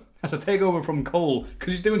Lawler has to take over from Cole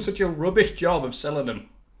because he's doing such a rubbish job of selling him.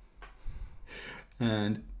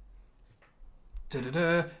 And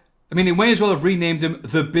I mean, he may as well have renamed him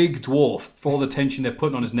the Big Dwarf for all the tension they're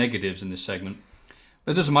putting on his negatives in this segment.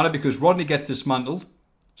 But it doesn't matter because Rodney gets dismantled,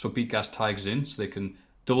 so Pete Gas tags in so they can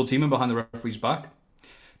double team him behind the referee's back.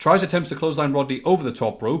 Tries attempts to clothesline Rodney over the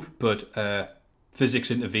top rope, but physics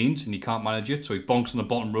intervenes and he can't manage it, so he bonks on the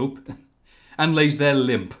bottom rope and lays there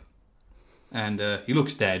limp. And he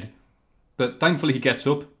looks dead. But thankfully he gets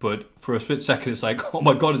up, but for a split second it's like, oh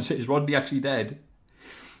my god, is Rodney actually dead?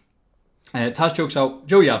 Taz chokes out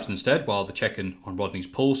Joey Abs instead while they're checking on Rodney's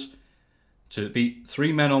pulse to beat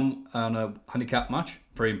 3 men on a handicap match.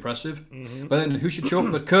 Very impressive. Mm-hmm. But then who should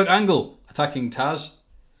choke but Kurt Angle attacking Taz.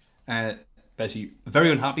 Basically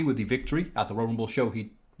very unhappy with the victory at the Royal Rumble show.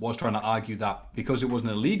 He was trying to argue that because it was an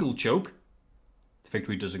illegal choke, the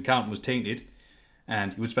victory doesn't count, was tainted,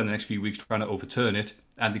 and he would spend the next few weeks trying to overturn it.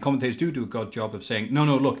 And the commentators do a good job of saying, no,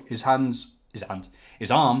 look, his arm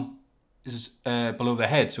is below the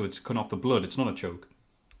head, so it's cutting off the blood. It's not a choke.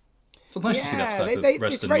 So it's nice to see that type of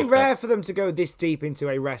wrestling. It's very rare for them to go this deep into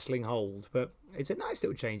a wrestling hold, but it's a nice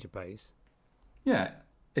little change of pace. Yeah.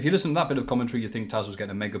 If you listen to that bit of commentary, you think Taz was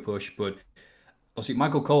getting a mega push, but obviously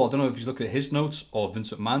Michael Cole, I don't know if he's looked at his notes or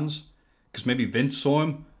Vince McMahon's, because maybe Vince saw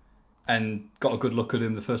him and got a good look at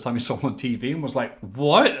him the first time he saw him on TV and was like,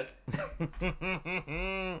 what?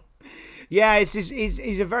 Yeah,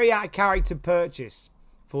 he's a very out of character purchase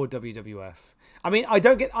for WWF. I mean, I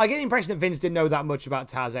get the impression that Vince didn't know that much about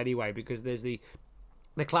Taz anyway, because there's the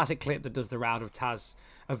classic clip that does the round of Taz,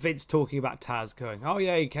 of Vince talking about Taz, going, oh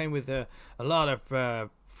yeah, he came with a lot of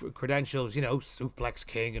credentials, Suplex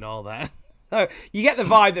King and all that. So you get the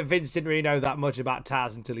vibe that Vince didn't really know that much about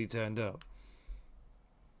Taz until he turned up.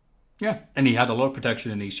 Yeah, and he had a lot of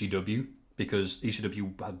protection in ECW because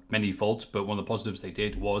ECW had many faults, but one of the positives they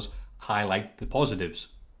did was highlight the positives.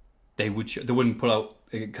 They wouldn't put out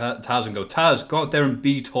Taz and go, Taz, go out there and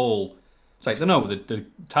be tall. It's like, no, the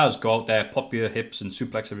Taz, go out there, pop your hips and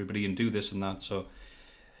suplex everybody and do this and that. So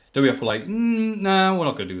WF were like, nah, we're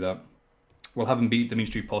not going to do that. We'll have him beat the Mean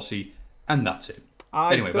Street Posse, and that's it.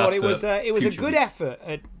 I thought it was a good effort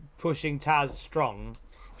at pushing Taz strong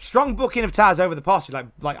booking of Taz over the Posse. Like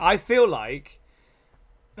I feel like,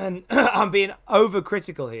 and I'm being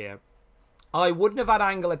overcritical here, I wouldn't have had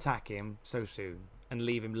Angle attack him so soon and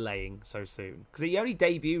leave him laying so soon, because he only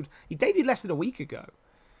debuted less than a week ago,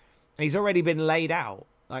 and he's already been laid out.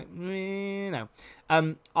 Like, no.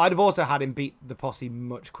 I'd have also had him beat the Posse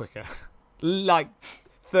much quicker, like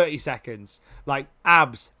 30 seconds, like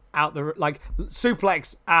abs. Out the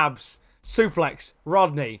suplex, abs, suplex,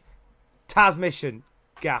 Rodney, Taz mission,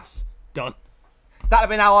 gas, done. That'd have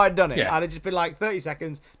been how I'd done it. Yeah. I'd have just been like 30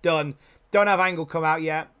 seconds, done. Don't have Angle come out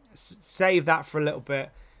yet. Save that for a little bit,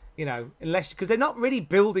 because they're not really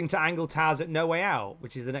building to Angle Taz at No Way Out,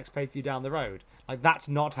 which is the next pay-per-view down the road. Like, that's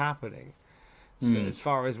not happening, so, as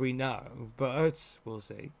far as we know. But we'll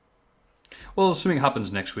see. Well, something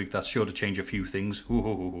happens next week that's sure to change a few things.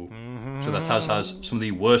 Mm-hmm. So that Taz has some of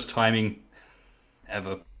the worst timing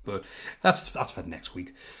ever. But that's for next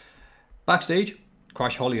week. Backstage,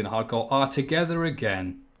 Crash Holly and Hardcore are together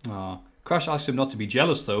again. Crash asks him not to be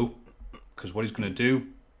jealous, though, because what he's going to do,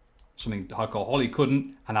 something Hardcore Holly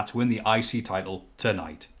couldn't, and that's win the IC title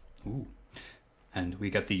tonight. Ooh. And we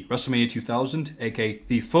get the WrestleMania 2000, aka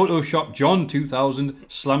the Photoshop John 2000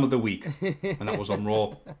 Slam of the Week. And that was on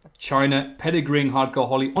Raw. Chyna pedigreeing Hardcore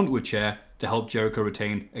Holly onto a chair to help Jericho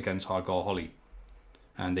retain against Hardcore Holly.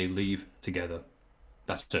 And they leave together.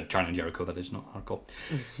 That's Chyna and Jericho, that is, not Hardcore.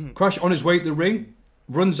 Crash, on his way to the ring,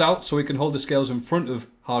 runs out so he can hold the scales in front of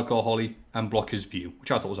Hardcore Holly and block his view,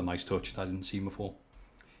 which I thought was a nice touch that I didn't see before.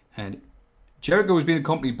 And Jericho has been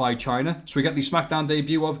accompanied by Chyna, so we get the SmackDown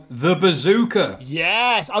debut of the Bazooka.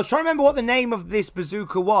 Yes, I was trying to remember what the name of this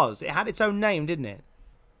Bazooka was. It had its own name, didn't it?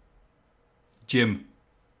 Jim.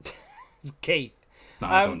 Keith. No,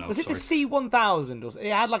 I don't know. Was it the C1000?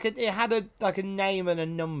 It had a name and a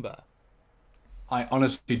number. I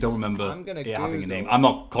honestly don't remember it having a name. I'm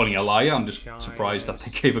not calling it a liar. I'm just surprised that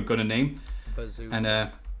they gave a gun a name. Bazooka.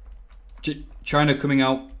 And Chyna coming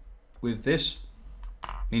out with this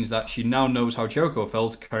means that she now knows how Jericho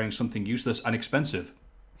felt carrying something useless and expensive.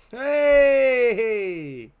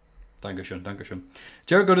 Hey! Dankeschön.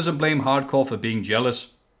 Jericho doesn't blame Hardcore for being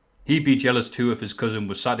jealous. He'd be jealous too if his cousin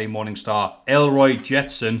was Saturday morning star Elroy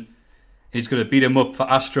Jetson. He's going to beat him up for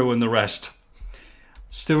Astro and the rest.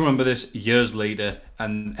 Still remember this years later,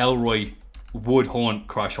 and Elroy would haunt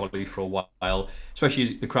Crash Holly for a while, especially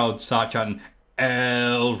as the crowd start chanting,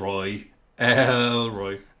 Elroy.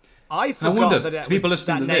 I forgot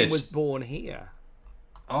that name was born here.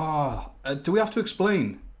 Do we have to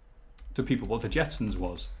explain to people what the Jetsons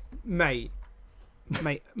was? Mate.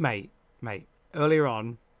 Earlier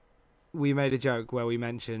on, we made a joke where we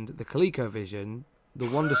mentioned the ColecoVision, the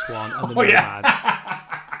Wonder Swan, and the Nomad.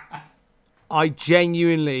 I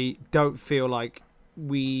genuinely don't feel like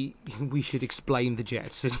we should explain the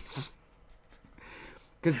Jetsons.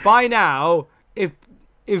 Because by now, if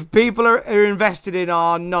people are invested in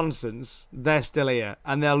our nonsense, they're still here,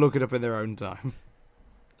 and they'll look it up in their own time.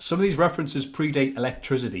 Some of these references predate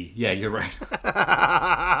electricity. Yeah, you're right.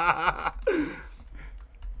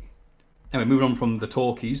 Anyway, moving on from the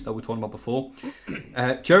talkies that we were talking about before.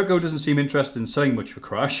 Jericho doesn't seem interested in selling much for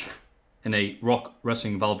Crash in a Rock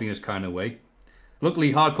wrestling Val Venis kind of way.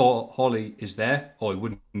 Luckily, Hardcore Holly is there, or he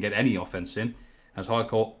wouldn't get any offense in, as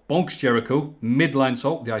Hardcore bonks Jericho mid-line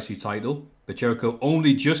salt the IC title, but Jericho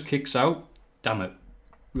only just kicks out. Damn it.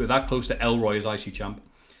 We were that close to Elroy as IC champ.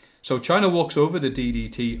 So Chyna walks over the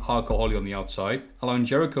DDT Hardcore Holly on the outside, allowing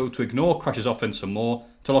Jericho to ignore Crash's offense some more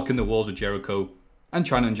to lock in the walls of Jericho, and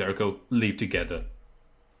Chyna and Jericho leave together.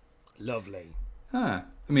 Lovely. I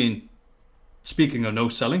mean, speaking of no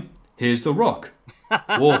selling, here's The Rock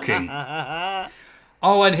walking.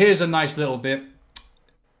 Oh, and here's a nice little bit.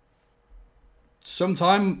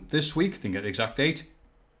 Sometime this week, didn't get the exact date,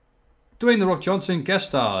 Dwayne The Rock Johnson guest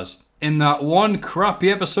stars in that one crappy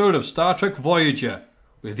episode of Star Trek Voyager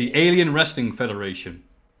with the Alien Wrestling Federation.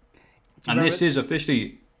 And this is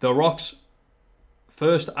officially The Rock's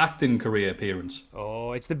first acting career appearance.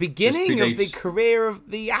 Oh, it's the beginning of the career of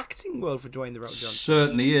the acting world for Dwayne The Rock Johnson.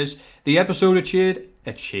 Certainly is. The episode achieved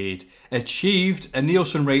a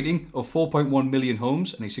Nielsen rating of 4.1 million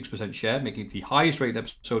homes and a 6% share, making it the highest rated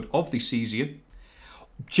episode of the season.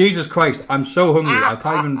 Jesus Christ, I'm so hungry. I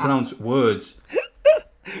can't even pronounce words.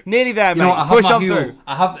 Nearly there, mate. You know, I have Push my on Huel. through.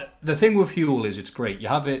 I have the thing with Huel is it's great. You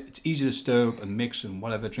have it. It's easy to stir up and mix and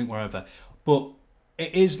whatever, drink whatever. But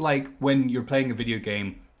it is like when you're playing a video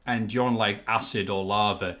game and you're on like acid or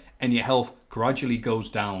lava, and your health gradually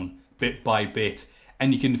goes down bit by bit,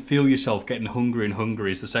 and you can feel yourself getting hungrier and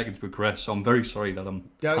hungrier as the seconds progress. So I'm very sorry that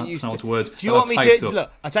can't pronounce words. Do you want me to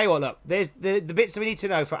look? I'll tell you what. Look, there's the bits that we need to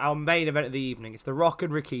know for our main event of the evening. It's The Rock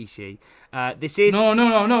and Rikishi. This is no.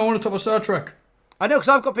 I want to talk about Star Trek. I know, because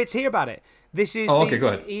I've got bits here about it. This is okay, go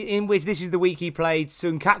ahead. In which this is the week he played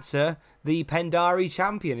Sunkatsu, the Pendari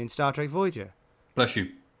champion in Star Trek Voyager. Bless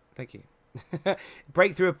you. Thank you.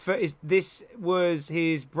 Breakthrough. This was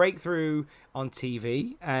his breakthrough on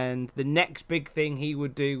TV, and the next big thing he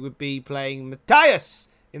would do would be playing Matthias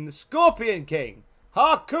in The Scorpion King.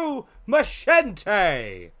 Haku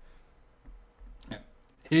Machente.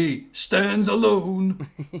 He stands alone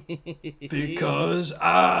because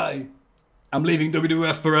I'm leaving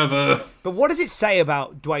WWF forever. But what does it say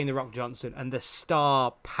about Dwayne The Rock Johnson and the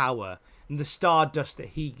star power and the stardust that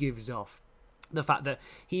he gives off? The fact that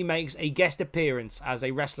he makes a guest appearance as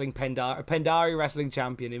a wrestling Pendari wrestling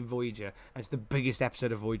champion in Voyager. And it's the biggest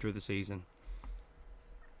episode of Voyager of the season.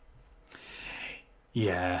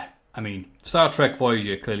 Yeah, I mean, Star Trek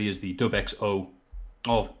Voyager clearly is the dub XO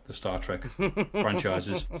of the Star Trek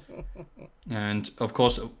franchises. And, of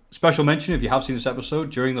course, special mention, if you have seen this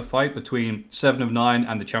episode, during the fight between Seven of Nine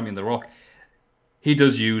and the champion The Rock, he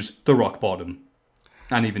does use the rock bottom.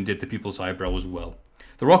 And even did the people's eyebrow as well.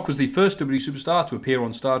 The Rock was the first WWE superstar to appear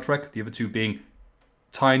on Star Trek, the other two being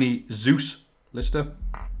Tiny Zeus Lister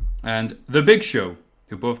and The Big Show,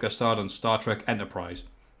 who both got starred on Star Trek Enterprise.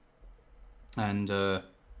 And have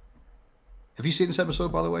you seen this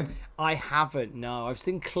episode, by the way? I haven't, no. I've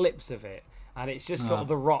seen clips of it, and it's just sort of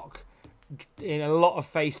The Rock in a lot of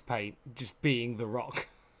face paint, just being The Rock.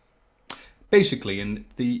 Basically, and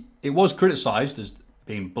it was criticised as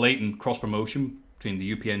being blatant cross-promotion between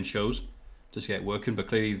the UPN shows just to get working, but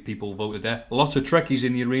clearly the people voted there. Lots of Trekkies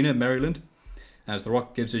in the arena in Maryland, as The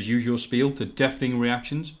Rock gives his usual spiel to deafening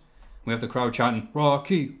reactions. We have the crowd chanting,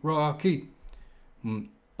 "Rocky, Rocky."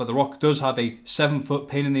 But The Rock does have a 7-foot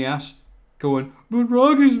pain in the ass, going, "But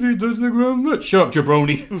Rocky's feet touch the ground." Shut up,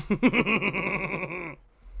 jabroni.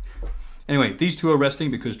 Anyway, these two are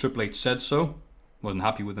wrestling because Triple H said so. Wasn't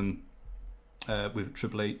happy with them, with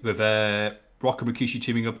Triple H, with Rock and Rikishi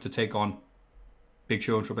teaming up to take on Big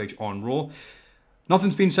Show and Triple H on Raw.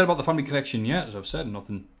 Nothing's been said about the family connection yet, as I've said.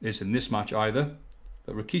 Nothing is in this match either.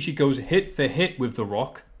 But Rikishi goes hit for hit with The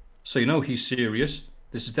Rock, so you know he's serious.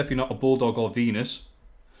 This is definitely not a Bulldog or Venus.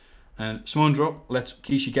 And Samoan Drop lets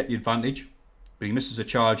Rikishi get the advantage, but he misses a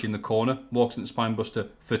charge in the corner, walks into Spinebuster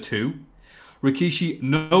for 2. Rikishi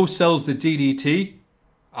no-sells the DDT.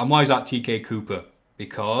 And why is that TK Cooper?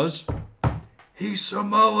 Because he's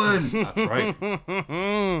Samoan. That's right.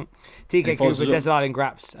 TK Cooper, Desert Island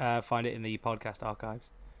Graps. Find it in the podcast archives.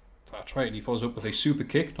 That's right. And he follows up with a super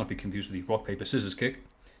kick, not be confused with the rock, paper, scissors kick,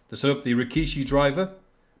 to set up the Rikishi driver.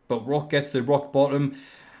 But Rock gets the rock bottom.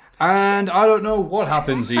 And I don't know what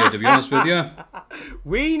happens here, to be honest with you.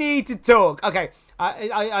 We need to talk. Okay,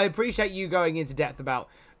 I appreciate you going into depth about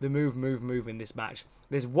the move in this match.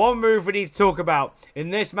 There's one move we need to talk about in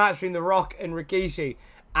this match between The Rock and Rikishi,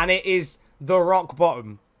 and it is the rock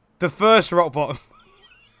bottom. The first rock bottom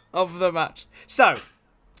of the match. So,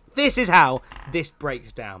 this is how this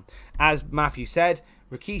breaks down. As Matthew said,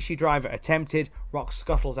 Rikishi driver attempted, Rock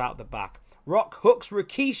scuttles out the back. Rock hooks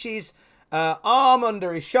Rikishi's arm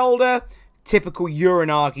under his shoulder, typical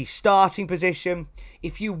Uranagi starting position.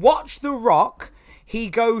 If you watch The Rock, he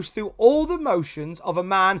goes through all the motions of a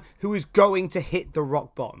man who is going to hit the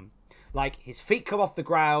rock bottom. Like, his feet come off the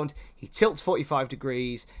ground, he tilts 45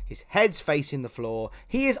 degrees, his head's facing the floor.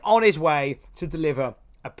 He is on his way to deliver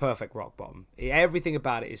a perfect rock bottom. Everything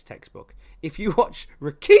about it is textbook. If you watch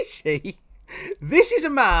Rikishi, this is a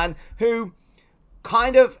man who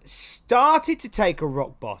kind of started to take a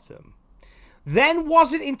rock bottom, then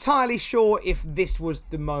wasn't entirely sure if this was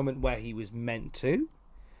the moment where he was meant to.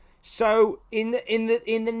 So in the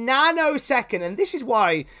nanosecond, and this is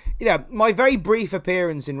why, my very brief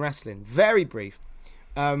appearance in wrestling, very brief.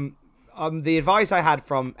 The advice I had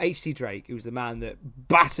from HT Drake, who was the man that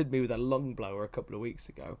battered me with a lung blower a couple of weeks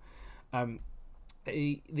ago.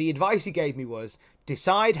 The advice he gave me was,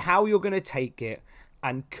 decide how you're going to take it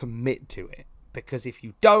and commit to it. Because if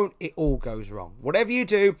you don't, it all goes wrong. Whatever you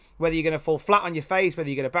do, whether you're going to fall flat on your face, whether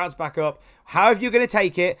you're going to bounce back up, however you're going to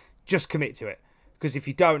take it, just commit to it. Because if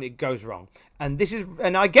you don't, it goes wrong. And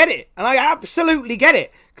I get it. And I absolutely get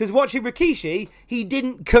it. Because watching Rikishi, he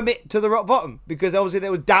didn't commit to the rock bottom. Because obviously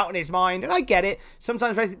there was doubt in his mind. And I get it.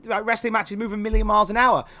 Sometimes wrestling matches move a million miles an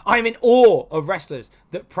hour. I'm in awe of wrestlers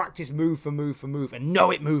that practice move for move for move. And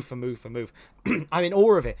know it move for move for move. I'm in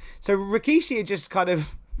awe of it. So Rikishi had just kind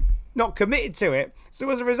of not committed to it. So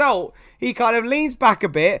as a result, he kind of leans back a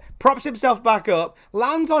bit, props himself back up,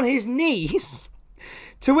 lands on his knees,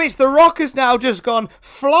 to which The Rock has now just gone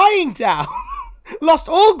flying down, lost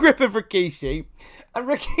all grip of Rikishi, and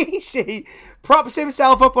Rikishi props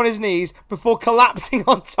himself up on his knees before collapsing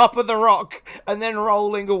on top of The Rock and then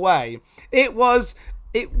rolling away. Do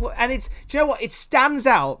you know what? It stands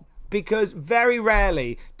out because very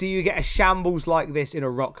rarely do you get a shambles like this in a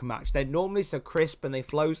Rock match. They're normally so crisp and they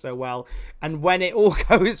flow so well. And when it all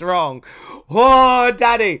goes wrong, oh,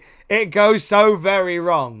 daddy, it goes so very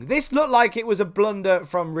wrong. This looked like it was a blunder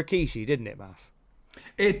from Rikishi, didn't it, Math?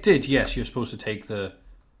 It did, yes. You're supposed to take the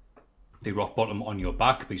rock bottom on your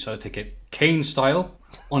back, but you decided to take it Kane style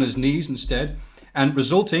on his knees instead, and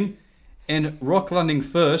resulting in Rock landing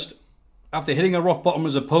first after hitting a rock bottom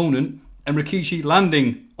as opponent, and Rikishi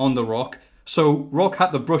landing on the Rock. So Rock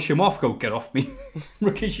had to brush him off, go, get off me.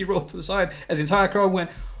 Rikishi rolled to the side as the entire crowd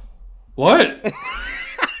went, what?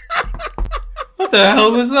 What the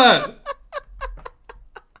hell was that?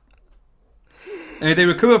 And they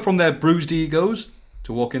recover from their bruised egos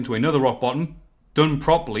to walk into another rock bottom, done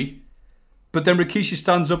properly. But then Rikishi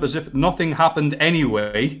stands up as if nothing happened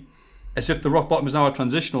anyway, as if the rock bottom is now a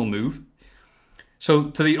transitional move.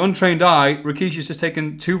 So, to the untrained eye, Rikishi's just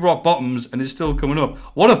taken 2 rock bottoms and is still coming up.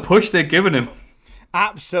 What a push they're giving him.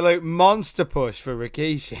 Absolute monster push for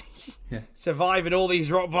Rikishi. Yeah. Surviving all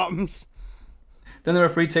these rock bottoms. Then the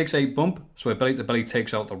referee takes a bump, so a belly-to-belly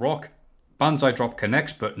takes out the Rock. Banzai drop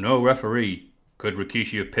connects, but no referee. Could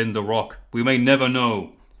Rikishi have pinned the Rock? We may never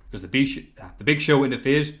know, because the Big Show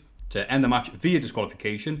interferes to end the match via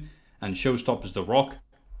disqualification and showstoppers the Rock.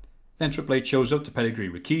 Then Triple H shows up to pedigree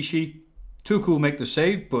Rikishi. Too Cool make the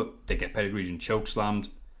save, but they get pedigreed and choke slammed.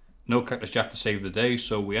 No Cactus Jack to save the day,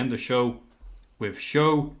 so we end the show with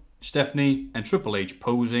Show, Stephanie, and Triple H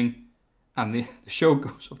posing, and the show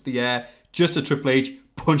goes off the air just as Triple H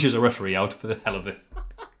punches a referee out for the hell of it.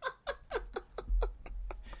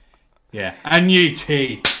 Yeah, and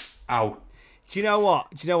T. Ow. Do you know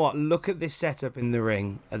what? Look at this setup in the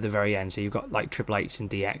ring at the very end. So you've got like Triple H and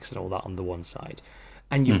DX and all that on the one side,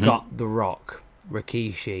 and you've got The Rock,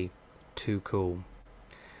 Rikishi, Too Cool.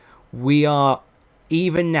 We are,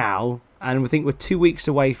 even now, and we think we're 2 weeks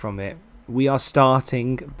away from it, we are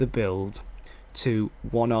starting the build to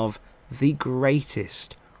one of the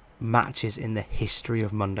greatest matches in the history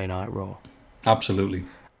of Monday Night Raw. Absolutely.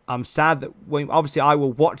 I'm sad that obviously I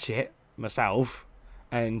will watch it myself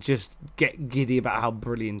and just get giddy about how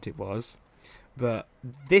brilliant it was. But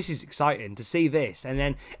this is exciting to see this. And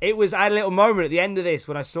then I had a little moment at the end of this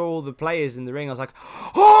when I saw all the players in the ring. I was like,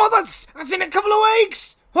 oh, that's in a couple of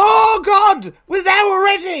weeks. Oh, God, we're there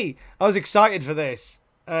already. I was excited for this.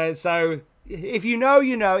 So if you know,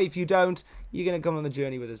 you know. If you don't, you're going to come on the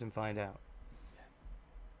journey with us and find out.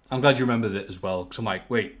 I'm glad you remembered it as well. Because I'm like,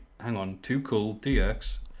 wait, hang on. Too Cool,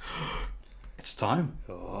 DX. It's time.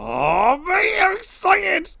 Oh, man, I'm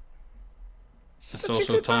excited. It's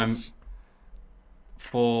also time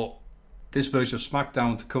for this version of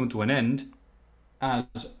SmackDown to come to an end, as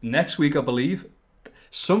next week, I believe,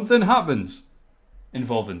 something happens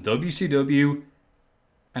involving WCW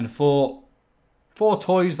and four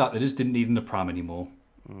toys that they just didn't need in the pram anymore.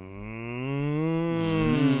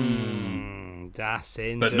 That's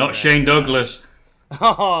interesting. But not Shane Douglas.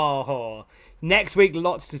 Oh, Next week,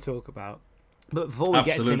 lots to talk about. But before we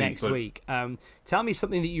get to next week, tell me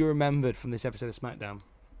something that you remembered from this episode of SmackDown.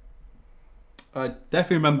 I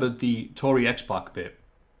definitely remember the Tori X-Pac bit,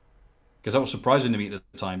 because that was surprising to me at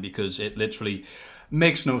the time, because it literally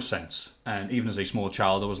makes no sense. And even as a small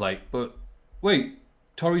child, I was like, but wait,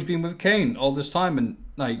 Tori's been with Kane all this time and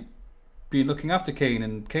like been looking after Kane,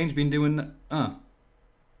 and Kane's been doing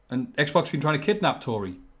and X-Pac's been trying to kidnap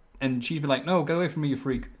Tori, and she's been like, no, get away from me, you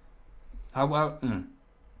freak. How about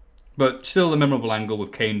But still a memorable angle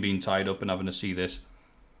with Kane being tied up and having to see this.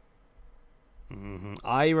 Mm-hmm.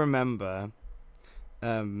 I remember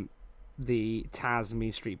the Taz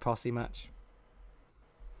Mean Street Posse match.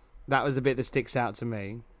 That was the bit that sticks out to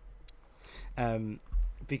me.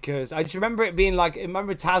 Because I just remember it being like, I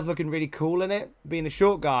remember Taz looking really cool in it, being a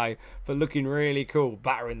short guy, but looking really cool,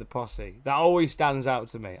 battering the Posse. That always stands out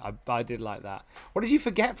to me. I did like that. What did you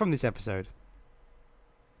forget from this episode?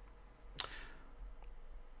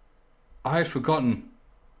 I had forgotten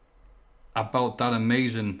about that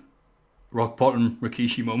amazing rock bottom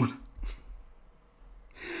Rikishi moment.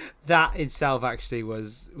 That itself actually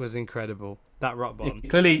was incredible. That rock bottom. I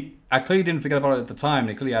clearly didn't forget about it at the time.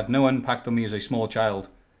 It clearly had no impact on me as a small child.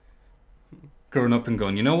 Growing up and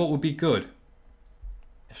going, you know what would be good?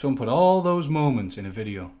 If someone put all those moments in a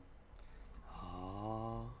video.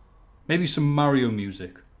 Maybe some Mario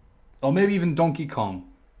music. Or maybe even Donkey Kong.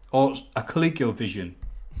 Or a ColecoVision.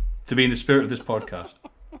 To be in the spirit of this podcast.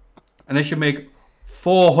 And they should make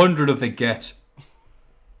 400 of the Get.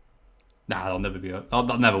 Nah, that'll never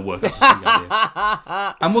work. That's a silly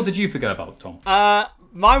idea. And what did you forget about, Tom?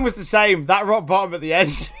 Mine was the same. That rock bottom at the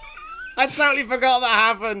end. I totally forgot that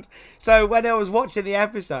happened. So when I was watching the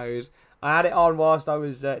episode, I had it on whilst I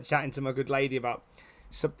was chatting to my good lady about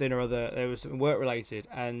something or other. There was something work related,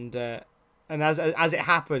 and as it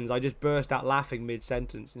happens, I just burst out laughing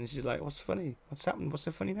mid-sentence, and she's like, "What's funny? What's happened? What's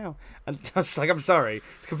so funny now?" And I was like, "I'm sorry.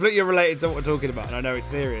 It's completely unrelated to what we're talking about, and I know it's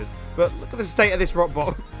serious, but look at the state of this rock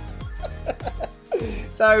bottom."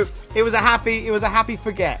 So it was a happy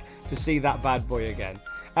forget to see that bad boy again.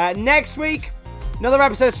 Next week, another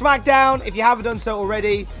episode of SmackDown. If you haven't done so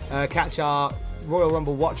already, catch our Royal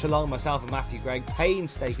Rumble watch along. Myself and Matthew Gregg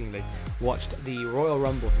painstakingly watched the Royal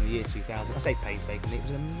Rumble from the year 2000. I say painstakingly, it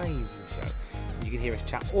was an amazing show. You can hear us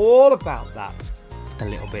chat all about that a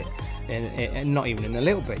little bit, and not even in a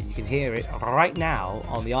little bit. You can hear it right now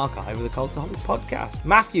on the archive of the Cultaholic podcast.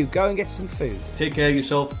 Matthew, go and get some food. Take care of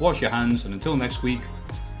yourself, wash your hands, and until next week,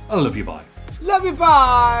 I love you, bye. Love you,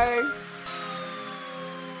 bye.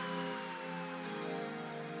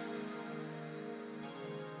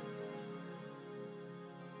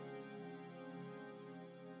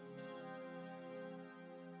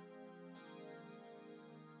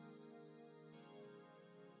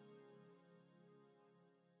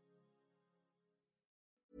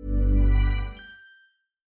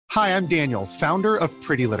 Hi, I'm Daniel, founder of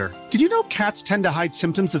Pretty Litter. Did you know cats tend to hide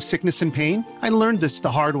symptoms of sickness and pain? I learned this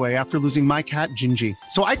the hard way after losing my cat, Gingy.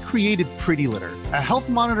 So I created Pretty Litter, a health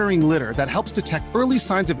monitoring litter that helps detect early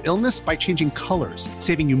signs of illness by changing colors,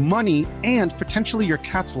 saving you money and potentially your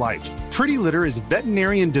cat's life. Pretty Litter is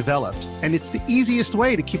veterinarian developed, and it's the easiest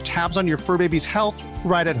way to keep tabs on your fur baby's health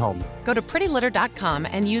right at home. Go to prettylitter.com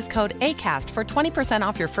and use code ACAST for 20%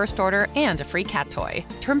 off your first order and a free cat toy.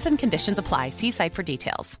 Terms and conditions apply. See site for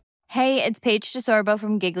details. Hey, it's Paige DeSorbo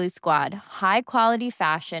from Giggly Squad. High quality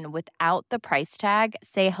fashion without the price tag.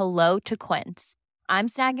 Say hello to Quince. I'm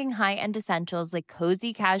snagging high-end essentials like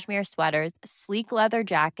cozy cashmere sweaters, sleek leather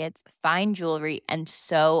jackets, fine jewelry, and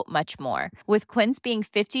so much more. With Quince being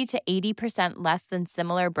 50 to 80% less than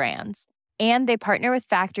similar brands. And they partner with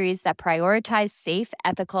factories that prioritize safe,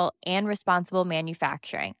 ethical, and responsible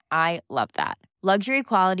manufacturing. I love that. Luxury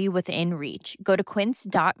quality within reach. Go to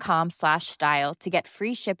quince.com/style to get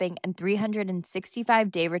free shipping and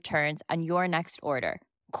 365-day returns on your next order.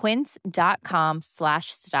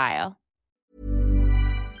 Quince.com/style.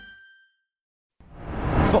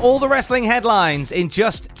 For all the wrestling headlines in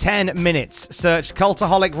just 10 minutes, search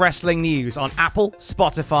Cultaholic Wrestling News on Apple,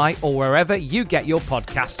 Spotify, or wherever you get your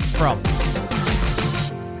podcasts from.